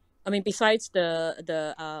 I mean, besides the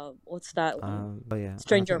what's that one? But yeah, I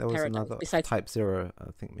Stranger think of there was Paradise. another Besides, Type Zero.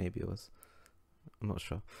 I think maybe it was. I'm not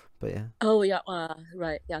sure, but yeah, oh yeah,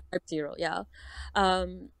 right, yeah, Type Zero, yeah.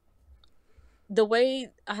 Um, the way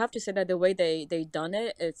I have to say that the way they done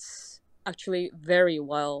it, it's actually very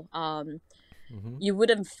well. hmm You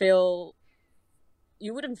wouldn't feel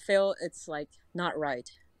it's like not right.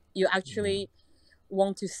 You yeah, actually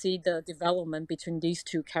want to see the development between these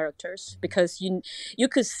two characters mhm, because you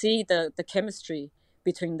could see the chemistry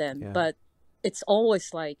between them, yeah, but it's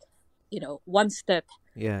always like, one step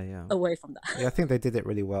yeah, yeah, away from that. yeah. I think they did it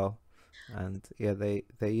really well, and yeah, they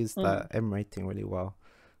used Mm. that M rating really well.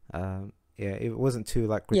 Yeah, it wasn't too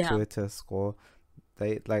like Yeah, gratuitous, or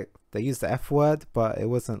they used the F word, but it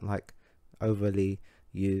wasn't like overly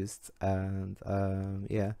used. And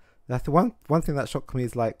yeah, that's the one thing that shocked me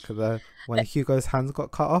is like the when Hugo's hands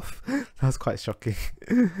got cut off. That was quite shocking.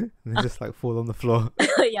 And they just like fall on the floor.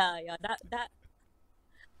 yeah, yeah. That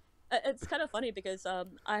it's kind of funny because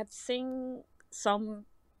I've seen some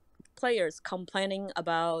players complaining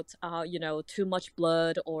about too much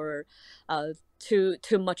blood or too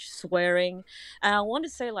much swearing, and I want to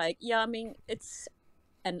say, like, yeah, I mean, it's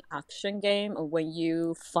an action game, or when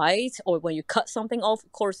you fight or when you cut something off,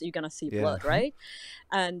 of course you're gonna see Yeah, blood, right?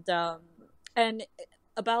 And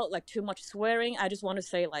about like too much swearing, I just want to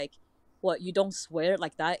say, like, what, you don't swear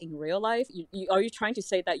like that in real life? Are you trying to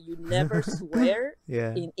say that you never swear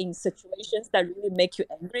yeah, in situations that really make you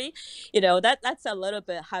angry? That's a little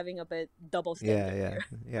bit having a bit double yeah, standard yeah, there.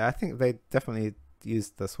 yeah. I think they definitely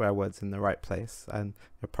used the swear words in the right place and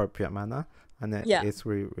appropriate manner, and Yeah. it's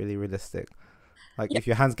really realistic. Like Yeah. if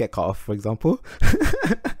your hands get cut off, for example.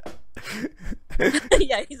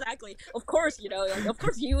 Yeah, exactly. Of course, like, of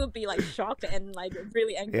course you would be like shocked and like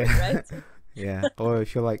really angry, Yeah, right? yeah. Or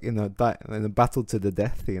if you're like in a battle to the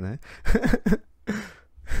death, you know.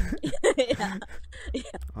 Yeah. Yeah.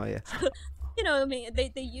 Oh yeah, So, I mean,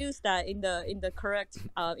 they use that in the correct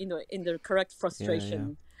in the correct yeah, yeah.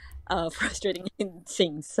 frustration, frustrating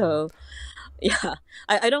things. Mm. So yeah,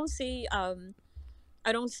 I don't see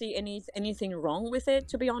anything wrong with it,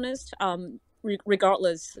 to be honest.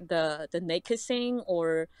 Regardless the naked scene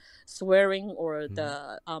or swearing or Mhm.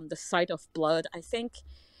 the sight of blood, I think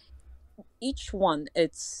each one,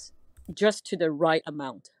 it's just to the right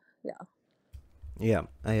amount. Yeah. Yeah,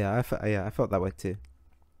 yeah. I felt that way too.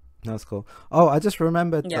 That was cool. Oh, I just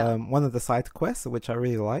remembered Yeah. one of the side quests which I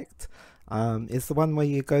really liked. Is the one where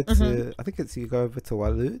you go Mm-hmm. to, I think it's you go over to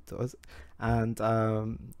Walut, and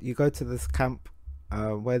you go to this camp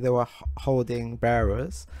where they were holding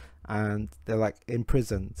bearers, and they're like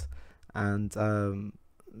imprisoned, and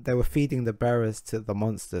they were feeding the bearers to the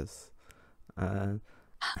monsters. Uh,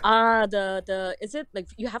 The is it like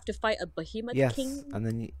you have to fight a behemoth Yes, king and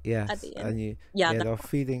then at yes, the end? and you Yeah, yeah, that they're one.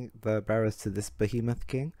 feeding the bearers to this behemoth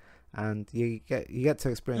king, and you get to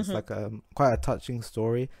experience Mm-hmm. like quite a touching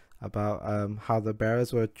story about how the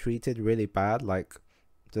bearers were treated really bad, like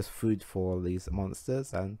just food for these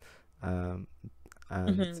monsters, um and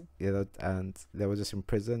Mm-hmm. and they were just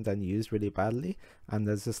imprisoned and used really badly, and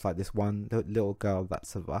there's just like this one little girl that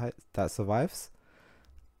survives,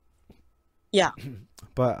 Yeah,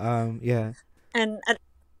 but yeah. and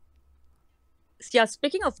yeah,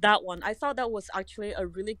 speaking of that one, I thought that was actually a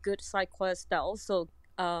really good side quest that also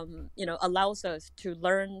allows us to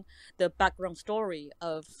learn the background story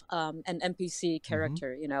of an NPC Mm-hmm.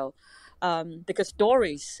 character, because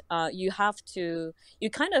stories, you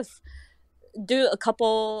kind of do a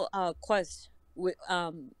couple quests with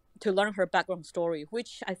to learn her background story,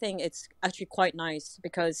 which I think it's actually quite nice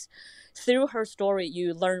because through her story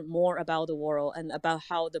you learn more about the world and about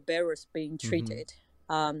how the bearers being Mm-hmm. treated.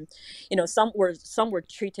 Some were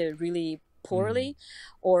treated really Mm. poorly,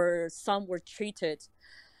 or some were treated,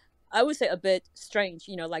 I would say, a bit strange.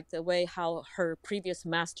 Like the way how her previous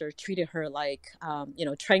master treated her, like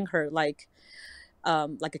trained her like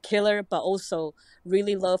a killer, but also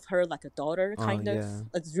really love her like a daughter, Oh kind of. yeah.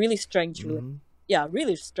 It's really strange. Mm-hmm. Yeah,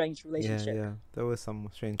 really strange Yeah, relationship. yeah. There were some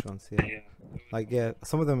strange ones, yeah. Like yeah,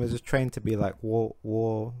 some of them were just trained to be like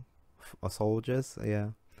or soldiers, yeah.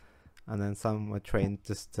 And then some were trained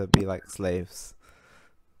just to be like slaves.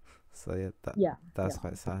 So yeah, Yeah, that's yeah.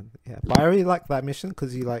 quite sad. Yeah, but I really liked that mission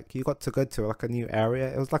because you got to go to like a new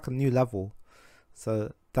area. It was like a new level.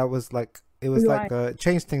 So that was like it was like Right.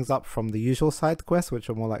 changed things up from the usual side quests, which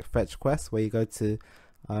are more like fetch quests, where you go to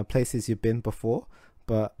places you've been before.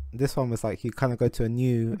 But this one was like you kind of go to a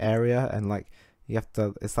new area and like you have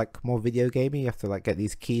to. It's like more video gamey. You have to like get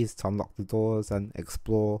these keys to unlock the doors and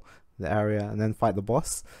explore the area and then fight the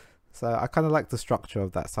boss. So I kind of like the structure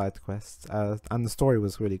of that side quest, and the story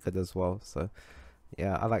was really good as well. So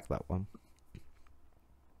yeah, I like that one.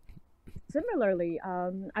 Similarly,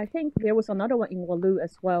 I think there was another one in Walu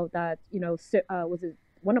as well that was it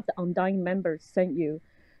one of the Undying members sent you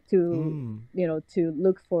to Mm, to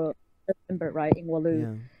look for a member, right, in Walu.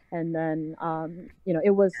 yeah. And then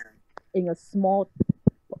it was in a small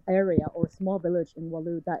area or small village in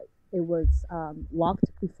Walu that it was locked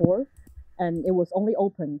before, and it was only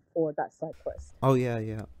open for that side quest. Oh yeah,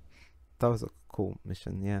 yeah. That was a cool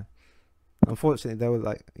mission. Yeah. Unfortunately, they were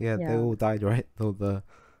like, yeah, they Yeah, all died, right? Though the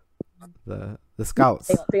yeah, they, scouts.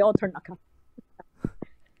 they all turned Aka.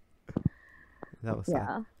 That was sad.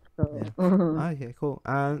 Yeah. So Yeah. Okay, cool.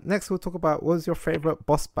 And next we'll talk about what was your favorite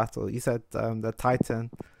boss battle? You said the Titan.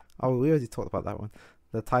 Oh, we already talked about that one.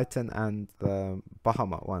 The Titan and the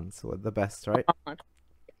Bahamut ones were the best, right?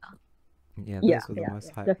 Yeah, yeah, those were the yeah, most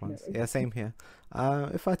yeah, hype ones. definitely. Yeah, same here.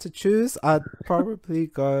 If I had to choose, I'd probably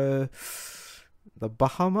go the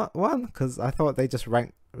Bahamut one because I thought they just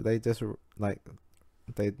like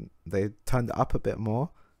they they turned it up a bit more.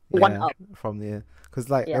 One Yeah, up. from the because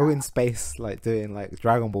like they were Yeah. in space, like doing like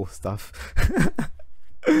Dragon Ball stuff.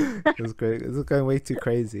 It was great. It was going way too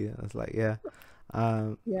crazy. I was like, yeah,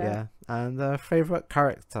 Yeah. yeah. And favorite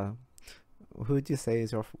character. Who would you say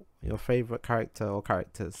is your favorite character or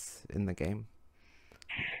characters in the game?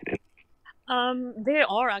 They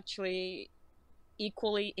are actually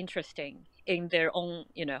equally interesting in their own,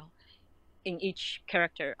 in each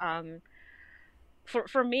character.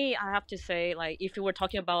 For me, I have to say, like, if you were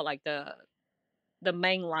talking about like the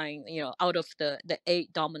main line, out of the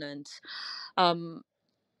eight dominants, um,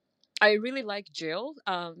 I really like Jill,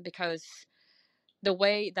 because the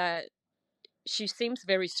way that she seems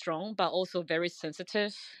very strong, but also very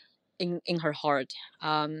sensitive in her heart,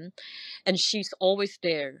 and she's always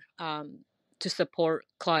there, to support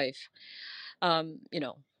Clive. You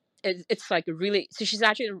know, it's like a really, so she's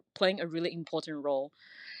actually playing a really important role,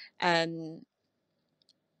 and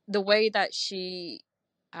the way that she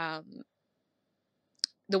um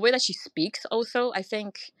the way that she speaks also, I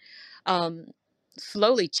think, um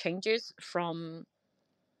slowly changes from,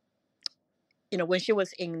 when she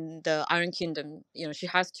was in the Iron Kingdom. She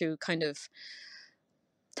has to kind of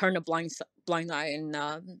turn a blind eye and,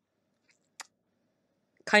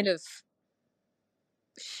 kind of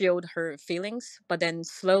shield her feelings, but then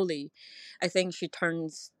slowly I think she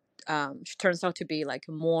turns out to be like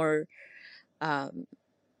more, um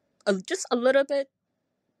just a little bit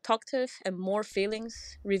talkative, and more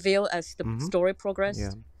feelings reveal as the Mm-hmm. story Yeah.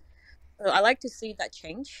 progressed. So I like to see that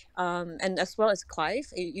change, and as well as Clive,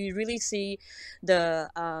 you really see the,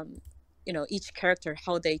 each character,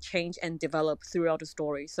 how they change and develop throughout the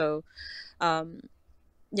story. So, um,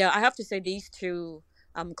 yeah, I have to say these two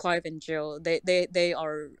Clive and Jill, they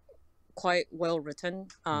are quite well written,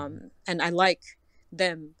 and I like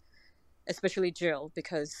them, especially Jill,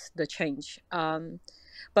 because the change.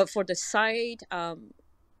 But for the side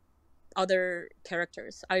other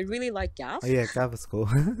characters, I really like Gav. Oh yeah, Gav is cool.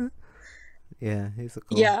 Yeah, he's a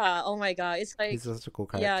cool. Yeah, oh my god, it's like, He's such a cool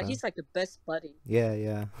yeah, character. he's like the best buddy. Yeah,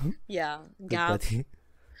 yeah. Yeah, Good Gav. buddy.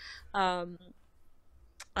 Um,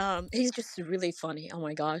 he's just really funny. Oh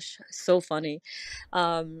my gosh, so funny.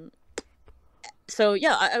 Um, so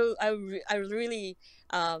yeah, I really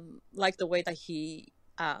like the way that he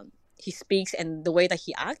speaks and the way that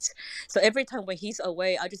he acts. So every time when he's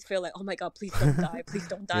away, I just feel like, oh my god, please don't die, please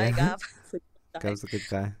don't die, Yeah, Gav, please don't die. Gav's a good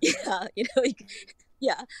guy. Yeah, you know, like,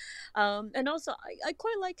 yeah. And also I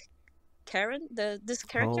quite like Karen, this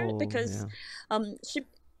character, Oh because yeah, she,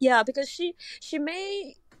 yeah, because she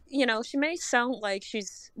may, you know, she may sound like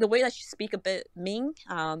she's, the way that she speak a bit mean,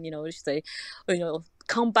 you know, she say, you know,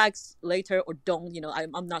 come back later or don't, you know,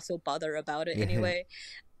 I'm not so bothered about it yeah, anyway.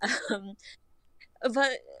 um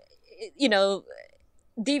but you know,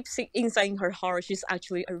 inside in her heart, she's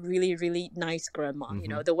actually a really really nice grandma, you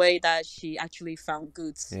know, the way that she actually found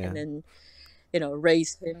goods yeah. and then, you know,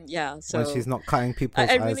 raised him. Yeah, When she's so not cutting people's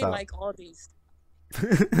I eyes really out. like all these.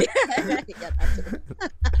 Yeah, that's it.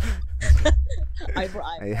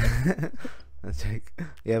 Yeah. That's joke.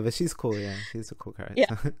 Yeah, but she's cool. Yeah, she's a cool Yeah,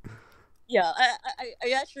 character. yeah.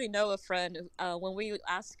 I actually know a friend. When we would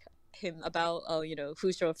ask him about, you know,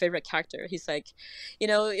 who's your favorite character, he's like, you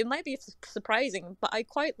know, it might be surprising, but I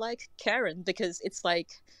quite like Karen because it's like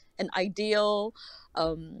an ideal,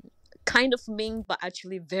 um, kind of mean but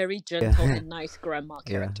actually very gentle Yeah, and nice grandma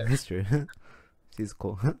yeah, character. that's true. She's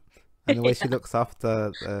cool, and the way she Yeah, looks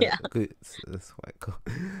after yeah, Goots is quite cool.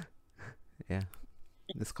 Yeah,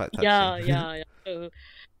 it's quite touching. yeah, yeah, yeah. So,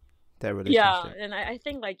 Their yeah, relationship. and I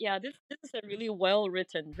think like, yeah, this is a really well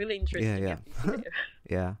written, really Yeah, interesting yeah, NPC there.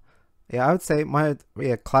 yeah, yeah. I would say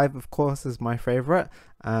Clive, of course, is my favorite,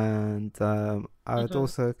 and I would Hmm.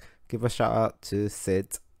 also give a shout out to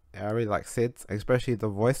Sid. I really like Sid, especially the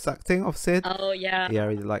voice acting of Sid. Oh yeah. Yeah, I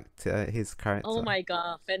really liked his Oh character. my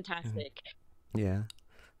god, Mhm. fantastic. Yeah.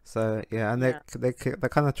 So yeah, and Yeah. they're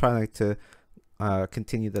kind of trying to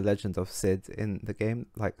continue the legend of Sid in the game.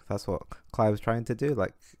 Like that's what Clive was trying to do,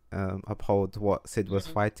 like uphold what Sid was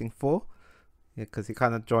Hmm. fighting for. Yeah, because he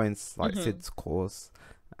kind of joins like Hmm. Sid's cause,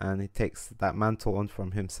 and he takes that mantle on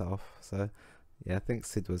from himself. So yeah, I think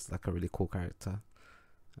Sid was like a really cool character.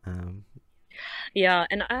 Um, Yeah,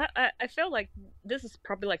 and I feel like this is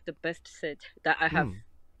probably like the best Sid that I have, hmm,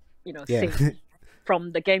 you know, yeah, seen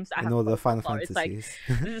from the games I in have all the played so Final far. It's like, Fantasies.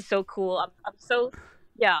 this is so cool. I'm so,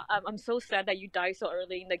 yeah, I'm so sad that you died so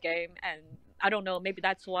early in the game, and I don't know, maybe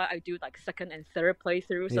that's why I do like second and third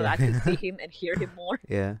playthrough so that Yeah, I could see him and hear him more.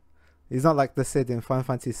 yeah. He's not like the Sid in Final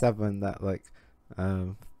Fantasy VII that like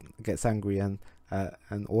um gets angry and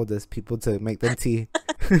orders people to make them tea.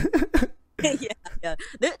 Yeah, yeah.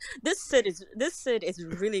 This Sid is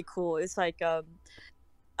really cool. It's like, I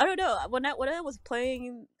don't know, when I was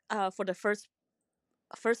playing for the first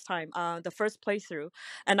time, the first playthrough,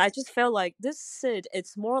 and I just felt like this Sid,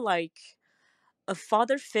 it's more like a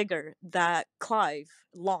father figure that Clive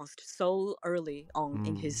lost so early on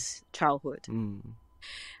in Mm, his childhood. mm,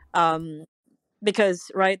 Um,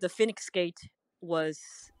 because right, the Phoenix Gate was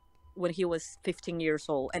when he was 15 years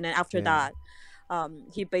old, and then after yeah. that,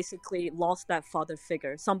 he basically lost that father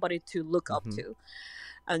figure, somebody to look up Mm-hmm. to,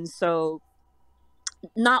 and so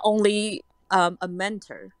not only a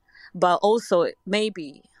mentor, but also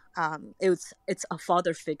maybe it's a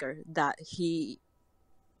father figure that he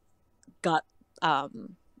got,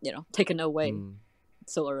 you know, taken away Mm,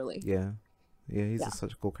 so early. yeah. Yeah, he's Yeah.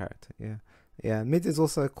 such a cool character. Yeah. Yeah, Mid is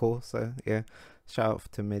also cool, so yeah. Shout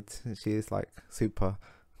out to Mid. She is like super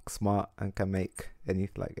smart and can make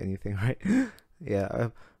anything, right? Yeah.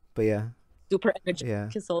 But yeah. Super energetic Yeah.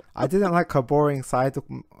 as well. I didn't like her boring side,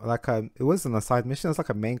 like it wasn't a side mission, it was like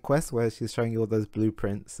a main quest where she's showing you all those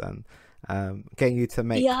blueprints and getting you to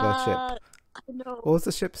make the ship. Yeah, I know. What was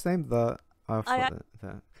the ship's name? I I forgot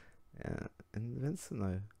the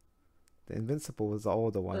no, the Invincible was the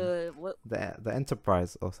older one. what The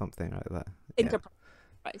Enterprise or something like that. Yeah.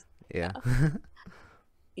 Enterprise. Yeah.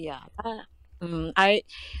 Yeah, yeah. I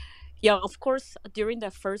Yeah, of course. During the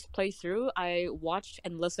first playthrough, I watched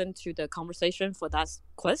and listened to the conversation for that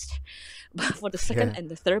quest. But for the second Yeah. and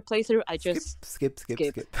the third playthrough, I Skip, just skip, skip,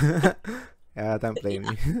 skipped. skip. Yeah, don't blame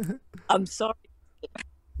Yeah, me. I'm sorry.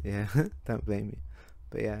 Yeah, don't blame me.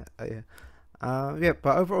 But yeah, yeah. Yeah,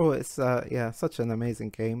 but overall, it's yeah, such an amazing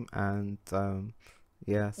game, and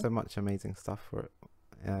yeah, so much amazing stuff for it.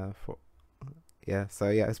 For yeah, so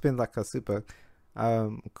yeah, it's been like a super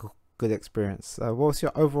good experience. What was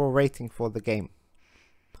your overall rating for the game?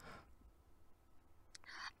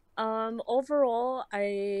 Overall,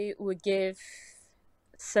 I would give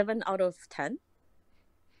 7 out of 10.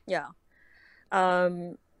 Yeah.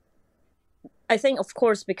 Um, I think, of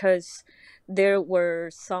course, because there were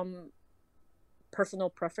some personal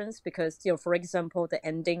preference because, for example, the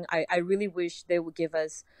ending, I really wish they would give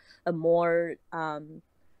us a more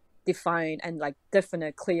defined and like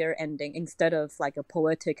definite clear ending instead of like a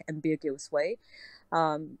poetic ambiguous way,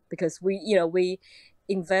 because we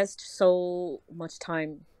invest so much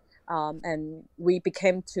time, and we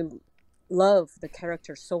became to love the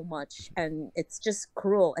character so much, and it's just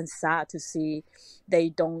cruel and sad to see they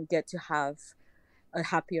don't get to have a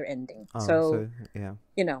happier ending. Oh, So so yeah,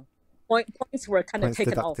 points were kind of points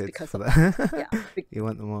taken off deducted because for of that. that. Yeah. You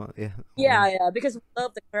want more, Yeah, yeah, because we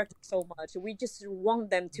love the character so much. We just want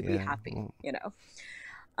them to be yeah, happy, more,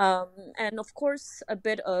 and of course, a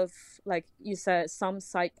bit of, like you said, some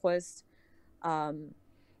side quests um,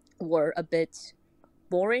 were a bit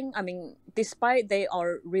boring. I mean, despite they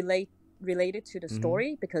are related to the mm-hmm.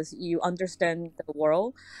 story because you understand the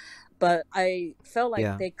world, but I felt like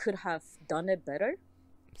Yeah, they could have done it better.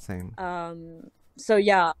 same. So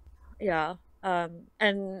yeah, yeah,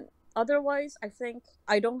 and otherwise, I think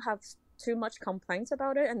I don't have too much complaints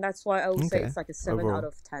about it, and that's why I would say Okay, it's like a seven out overall,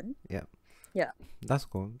 of ten. yeah, Yeah, that's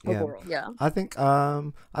cool. Yeah, overall, yeah. I think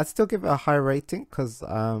I'd still give it a high rating because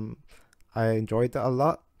I enjoyed it a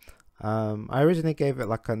lot. I originally gave it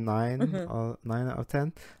like a nine Mm-hmm. or 9 out of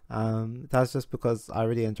 10. That's just because I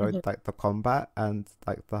really enjoyed Mm-hmm. like the combat and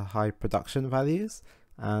like the high production values,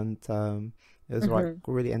 and it was like Mm-hmm.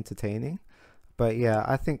 really entertaining. But yeah,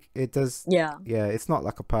 I think it does. Yeah, Yeah, it's not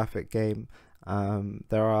like a perfect game.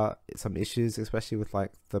 There are some issues, especially with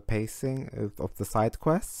like the pacing of the side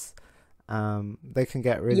quests. They can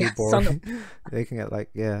get really yeah. Some of boring. They can get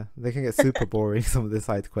they can get super boring, some of the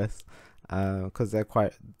side quests, because they're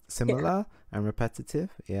quite yeah. similar and repetitive.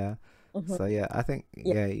 Yeah. Mm-hmm. So yeah, I think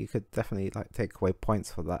Yeah. you could definitely like take away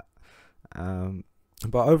points for that.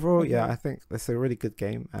 But overall, yeah, Mm-hmm. I think it's a really good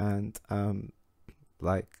game, and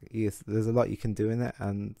like yes, there's a lot you can do in it,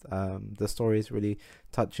 and the story is really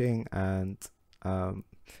touching, and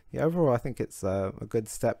yeah, overall I think it's a good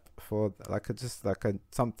step for like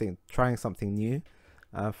trying something new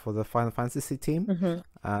for the Final Fantasy team. Mm-hmm.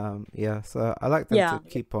 Yeah, so I like them to Yeah.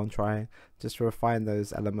 keep on trying, just to refine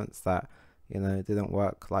those elements that didn't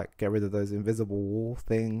work, like get rid of those invisible wall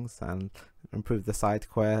things and improve the side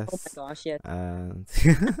Oh my quests, gosh, yeah. and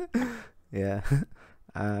yeah.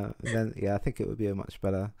 Then yeah, I think it would be a much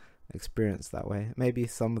better experience that way. Maybe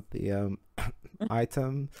some of the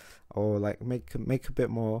item, or like make a bit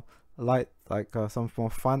more light, like some more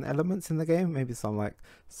fun elements in the game. Maybe some like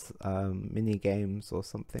mini games or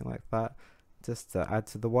something like that, just to add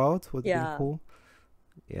to the world would be Yeah. cool.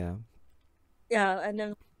 Yeah. Yeah, and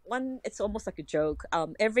then it's almost like a joke.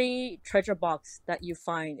 Every treasure box that you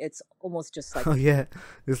find, it's almost just like Oh yeah,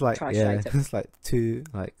 it's like trash item. it's like two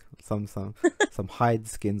like some hide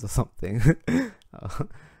skins or something. Oh,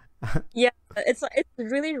 Yeah, it's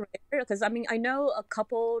really rare because I mean I know a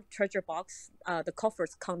couple treasure box. The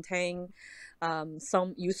coffers contain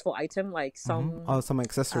some useful item like some Oh, some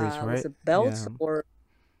accessories, was right? a belt Yeah. or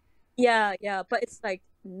yeah, but it's like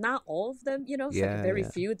not all of them. It's like Yeah, very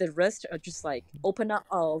yeah. few. The rest are just like open up.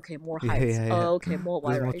 Oh, okay, more Yeah, hides. yeah, Oh, yeah. okay, more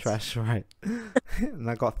There's wire more rights. trash, right? And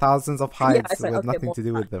I got thousands of Yeah, hides it's like with okay, nothing more to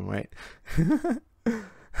do hide. with them, right?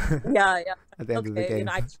 Yeah. At the end of the Okay, game.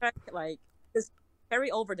 I checked like this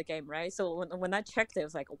carry over the game, right? So when I checked it, it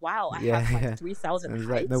was like, wow, I Yeah, have like yeah. 3,000 And there's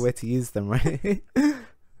like hides. nowhere to use them, right?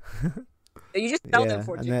 You just sell them Yeah,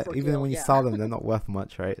 for and then for even gil, when you yeah. sell them, they're not worth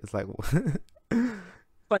much, right? It's like,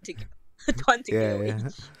 20 20 yeah, gil yeah.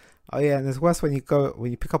 each. Oh yeah, and it's worse when you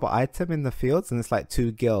pick up an item in the fields and it's like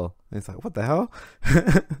 2 gil, and it's like, what the hell?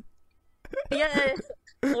 Yeah,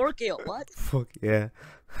 4 gil. What? Fuck yeah,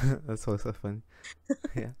 that's also funny.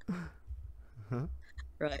 Yeah. Huh?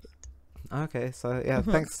 Right. Okay, so yeah,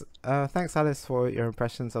 Hmm. thanks Alice for your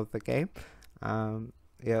impressions of the game.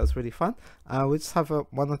 Yeah, it was really fun. We'll just have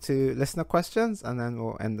one or two listener questions, and then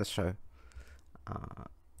we'll end the show.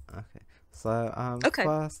 Okay, so Okay.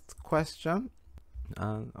 first question.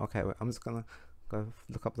 Okay, wait, I'm just gonna go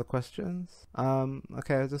look up the questions.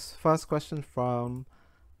 Okay, this first question from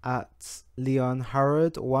at Leon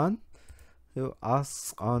Harrod 1, who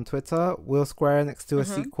asks on Twitter, will Square Enix do a Hmm.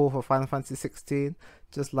 sequel for Final Fantasy 16,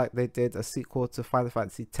 just like they did a sequel to Final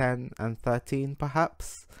Fantasy 10 and 13,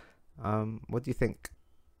 perhaps? What do you think?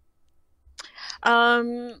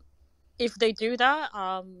 Um, if they do that,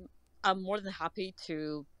 I'm more than happy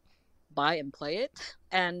to buy and play it.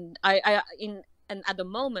 And I in and at the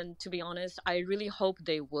moment, to be honest, I really hope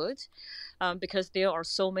they would, because there are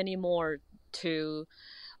so many more to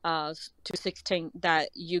to 16 that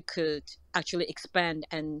you could actually expand.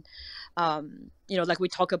 And like we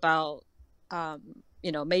talk about,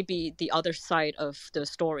 maybe the other side of the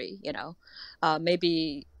story,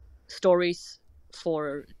 maybe stories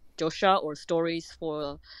for Joshua, or stories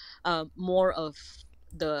for more of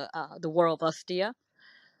the world of Astia.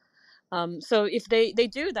 So if they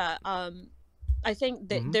do that, I think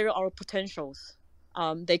that Mm-hmm. there are potentials.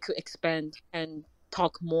 They could expand and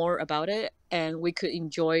talk more about it, and we could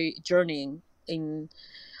enjoy journeying in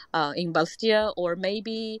Bastia. Or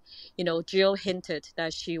maybe, Jill hinted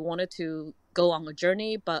that she wanted to go on a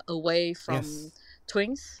journey, but away from Yes.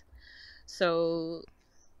 twins. So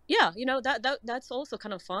yeah, that's also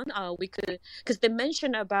kind of fun. We could, because they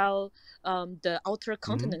mentioned about the outer Mm-hmm.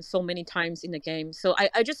 continent so many times in the game. So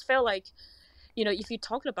I just felt like, if you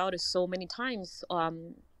talked about it so many times,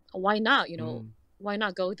 why not, Mm. why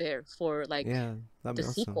not go there for like Yeah, that'd the be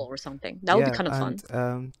sequel awesome. or something? That would be Yeah, kind of and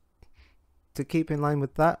fun. to keep in line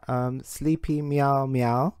with that, Sleepy Meow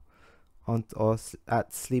Meow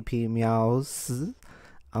at Sleepy Meows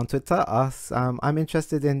on Twitter asks, I'm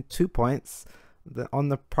interested in 2 points. On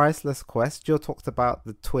the priceless quest, Jill talked about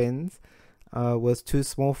the twins was too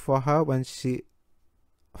small for her,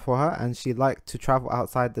 and she liked to travel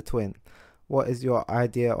outside the twin. What is your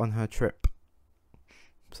idea on her trip?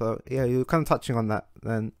 So yeah, you're kind of touching on that.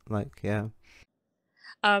 Then like yeah.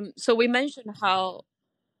 So we mentioned how,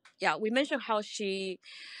 yeah, we mentioned how she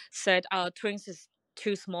said twins is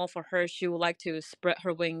too small for her. She would like to spread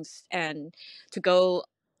her wings and to go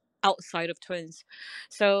outside of twins.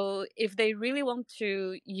 So if they really want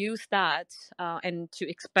to use that and to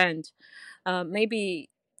expand, maybe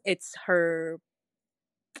it's her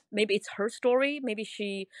maybe it's her story. Maybe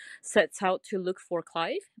she sets out to look for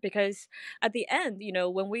Clive, because at the end,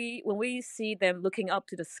 when we see them looking up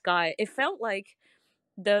to the sky, it felt like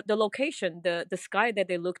the location, the sky that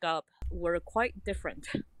they looked up were quite different.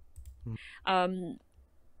 um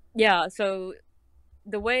yeah, so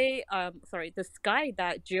the way, sorry, the sky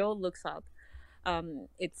that Jill looks up,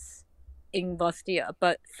 it's in Bastia,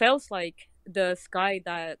 but feels like the sky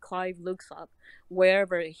that Clive looks up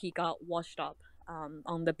wherever he got washed up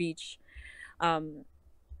on the beach. um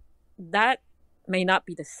that may not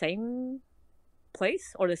be the same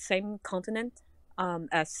place or the same continent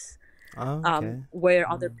as Oh, okay. where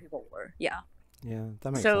other Mm. people were. Yeah. Yeah,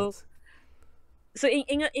 that makes So sense.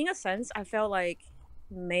 in a sense, I felt like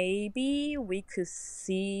maybe we could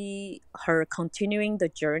see her continuing the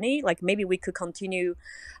journey. Like maybe we could continue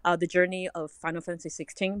the journey of Final Fantasy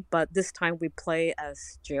 16, but this time we play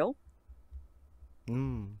as Jill.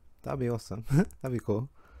 That'd be awesome. That'd be cool.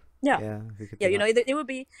 Yeah. Yeah, if we could Yeah, do that. it would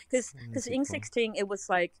be In the because in sequel. 16 it was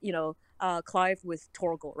like, Clive with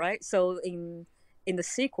Torgal, right? So in the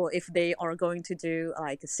sequel, if they are going to do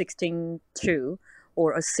like a 16-2,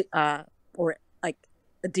 or or like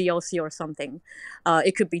a DLC or something,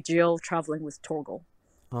 it could be Jill traveling with Torgal.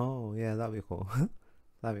 Oh yeah, that'd be cool.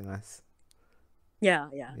 That'd be nice. Yeah,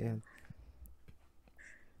 yeah. Yeah.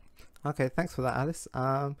 Okay, thanks for that, Alice.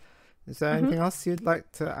 Is there hmm anything else you'd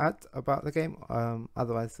like to add about the game?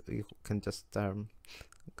 Otherwise you can just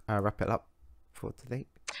wrap it up for today.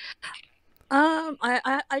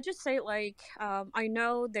 I just say, like, I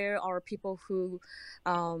know there are people who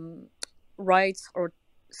um write or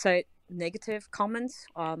say negative comments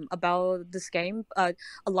about this game. A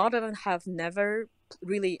lot of them have never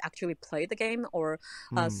really actually played the game, or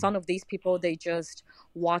Hmm. some of these people, they just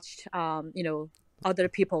watched other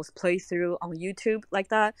people's playthrough on YouTube, like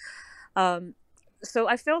that. um so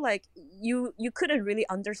I feel like you couldn't really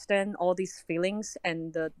understand all these feelings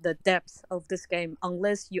and the depth of this game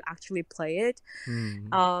unless you actually play it.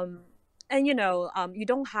 Hmm. um and you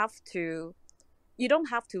don't have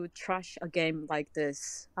to trash a game like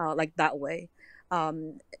this, like that way. um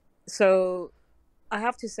so I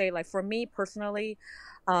have to say, like, for me personally,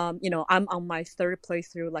 I'm on my third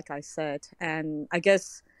playthrough, like I said, and I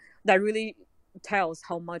guess that really tells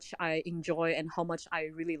how much I enjoy and how much I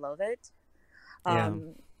really love it. Yeah.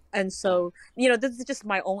 And so, this is just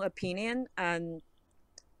my own opinion. And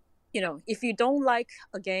if you don't like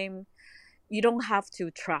a game, you don't have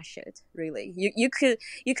to trash it. Really, you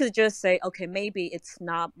could just say, okay, maybe it's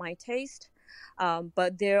not my taste,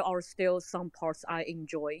 but there are still some parts I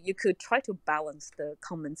enjoy. You could try to balance the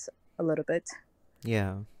comments a little bit.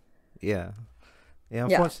 Yeah. Yeah. Yeah,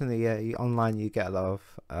 Yeah, unfortunately, yeah, online you get a lot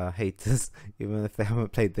of haters, even if they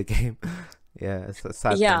haven't played the game. Yeah, it's a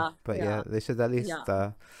sad thing. yeah, But yeah, yeah, they should at least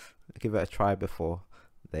yeah, give it a try before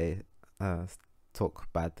they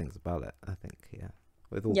talk bad things about it, I think, yeah,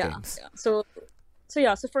 with all yeah, games. yeah. So So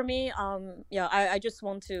yeah, so for me, yeah, I just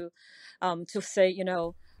want to say,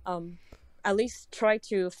 at least try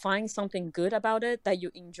to find something good about it that you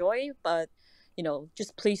enjoy, but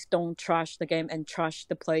just please don't trash the game and trash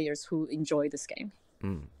the players who enjoy this game.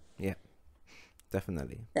 Yeah,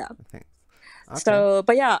 definitely. Yeah. Thanks. Okay. So,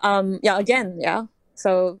 but yeah, yeah, again, yeah.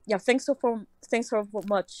 So yeah, thanks so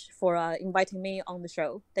much for inviting me on the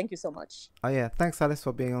show. Thank you so much. Oh yeah, thanks Alice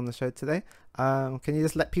for being on the show today. Can you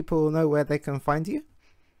just let people know where they can find you?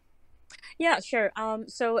 Yeah, sure.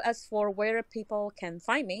 So as for where people can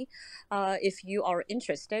find me, if you are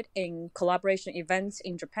interested in collaboration events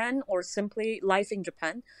in Japan or simply life in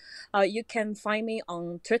Japan, you can find me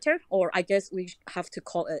on Twitter, or I guess we have to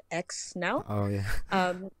call it X now. Oh yeah.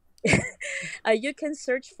 Um, you can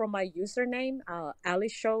search for my username,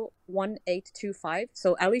 AliShow1825.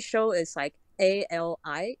 So AliShow is like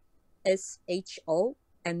ALISHO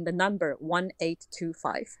and the number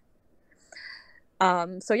 1825.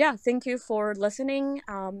 So yeah, thank you for listening.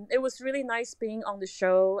 It was really nice being on the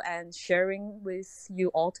show and sharing with you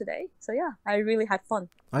all today. So yeah, I really had fun.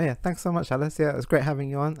 Oh yeah, thanks so much, Alice. Yeah, it was great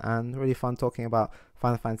having you on and really fun talking about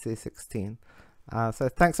Final Fantasy 16. So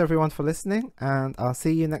thanks everyone for listening, and I'll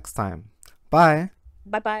see you next time. Bye.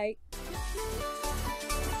 Bye bye.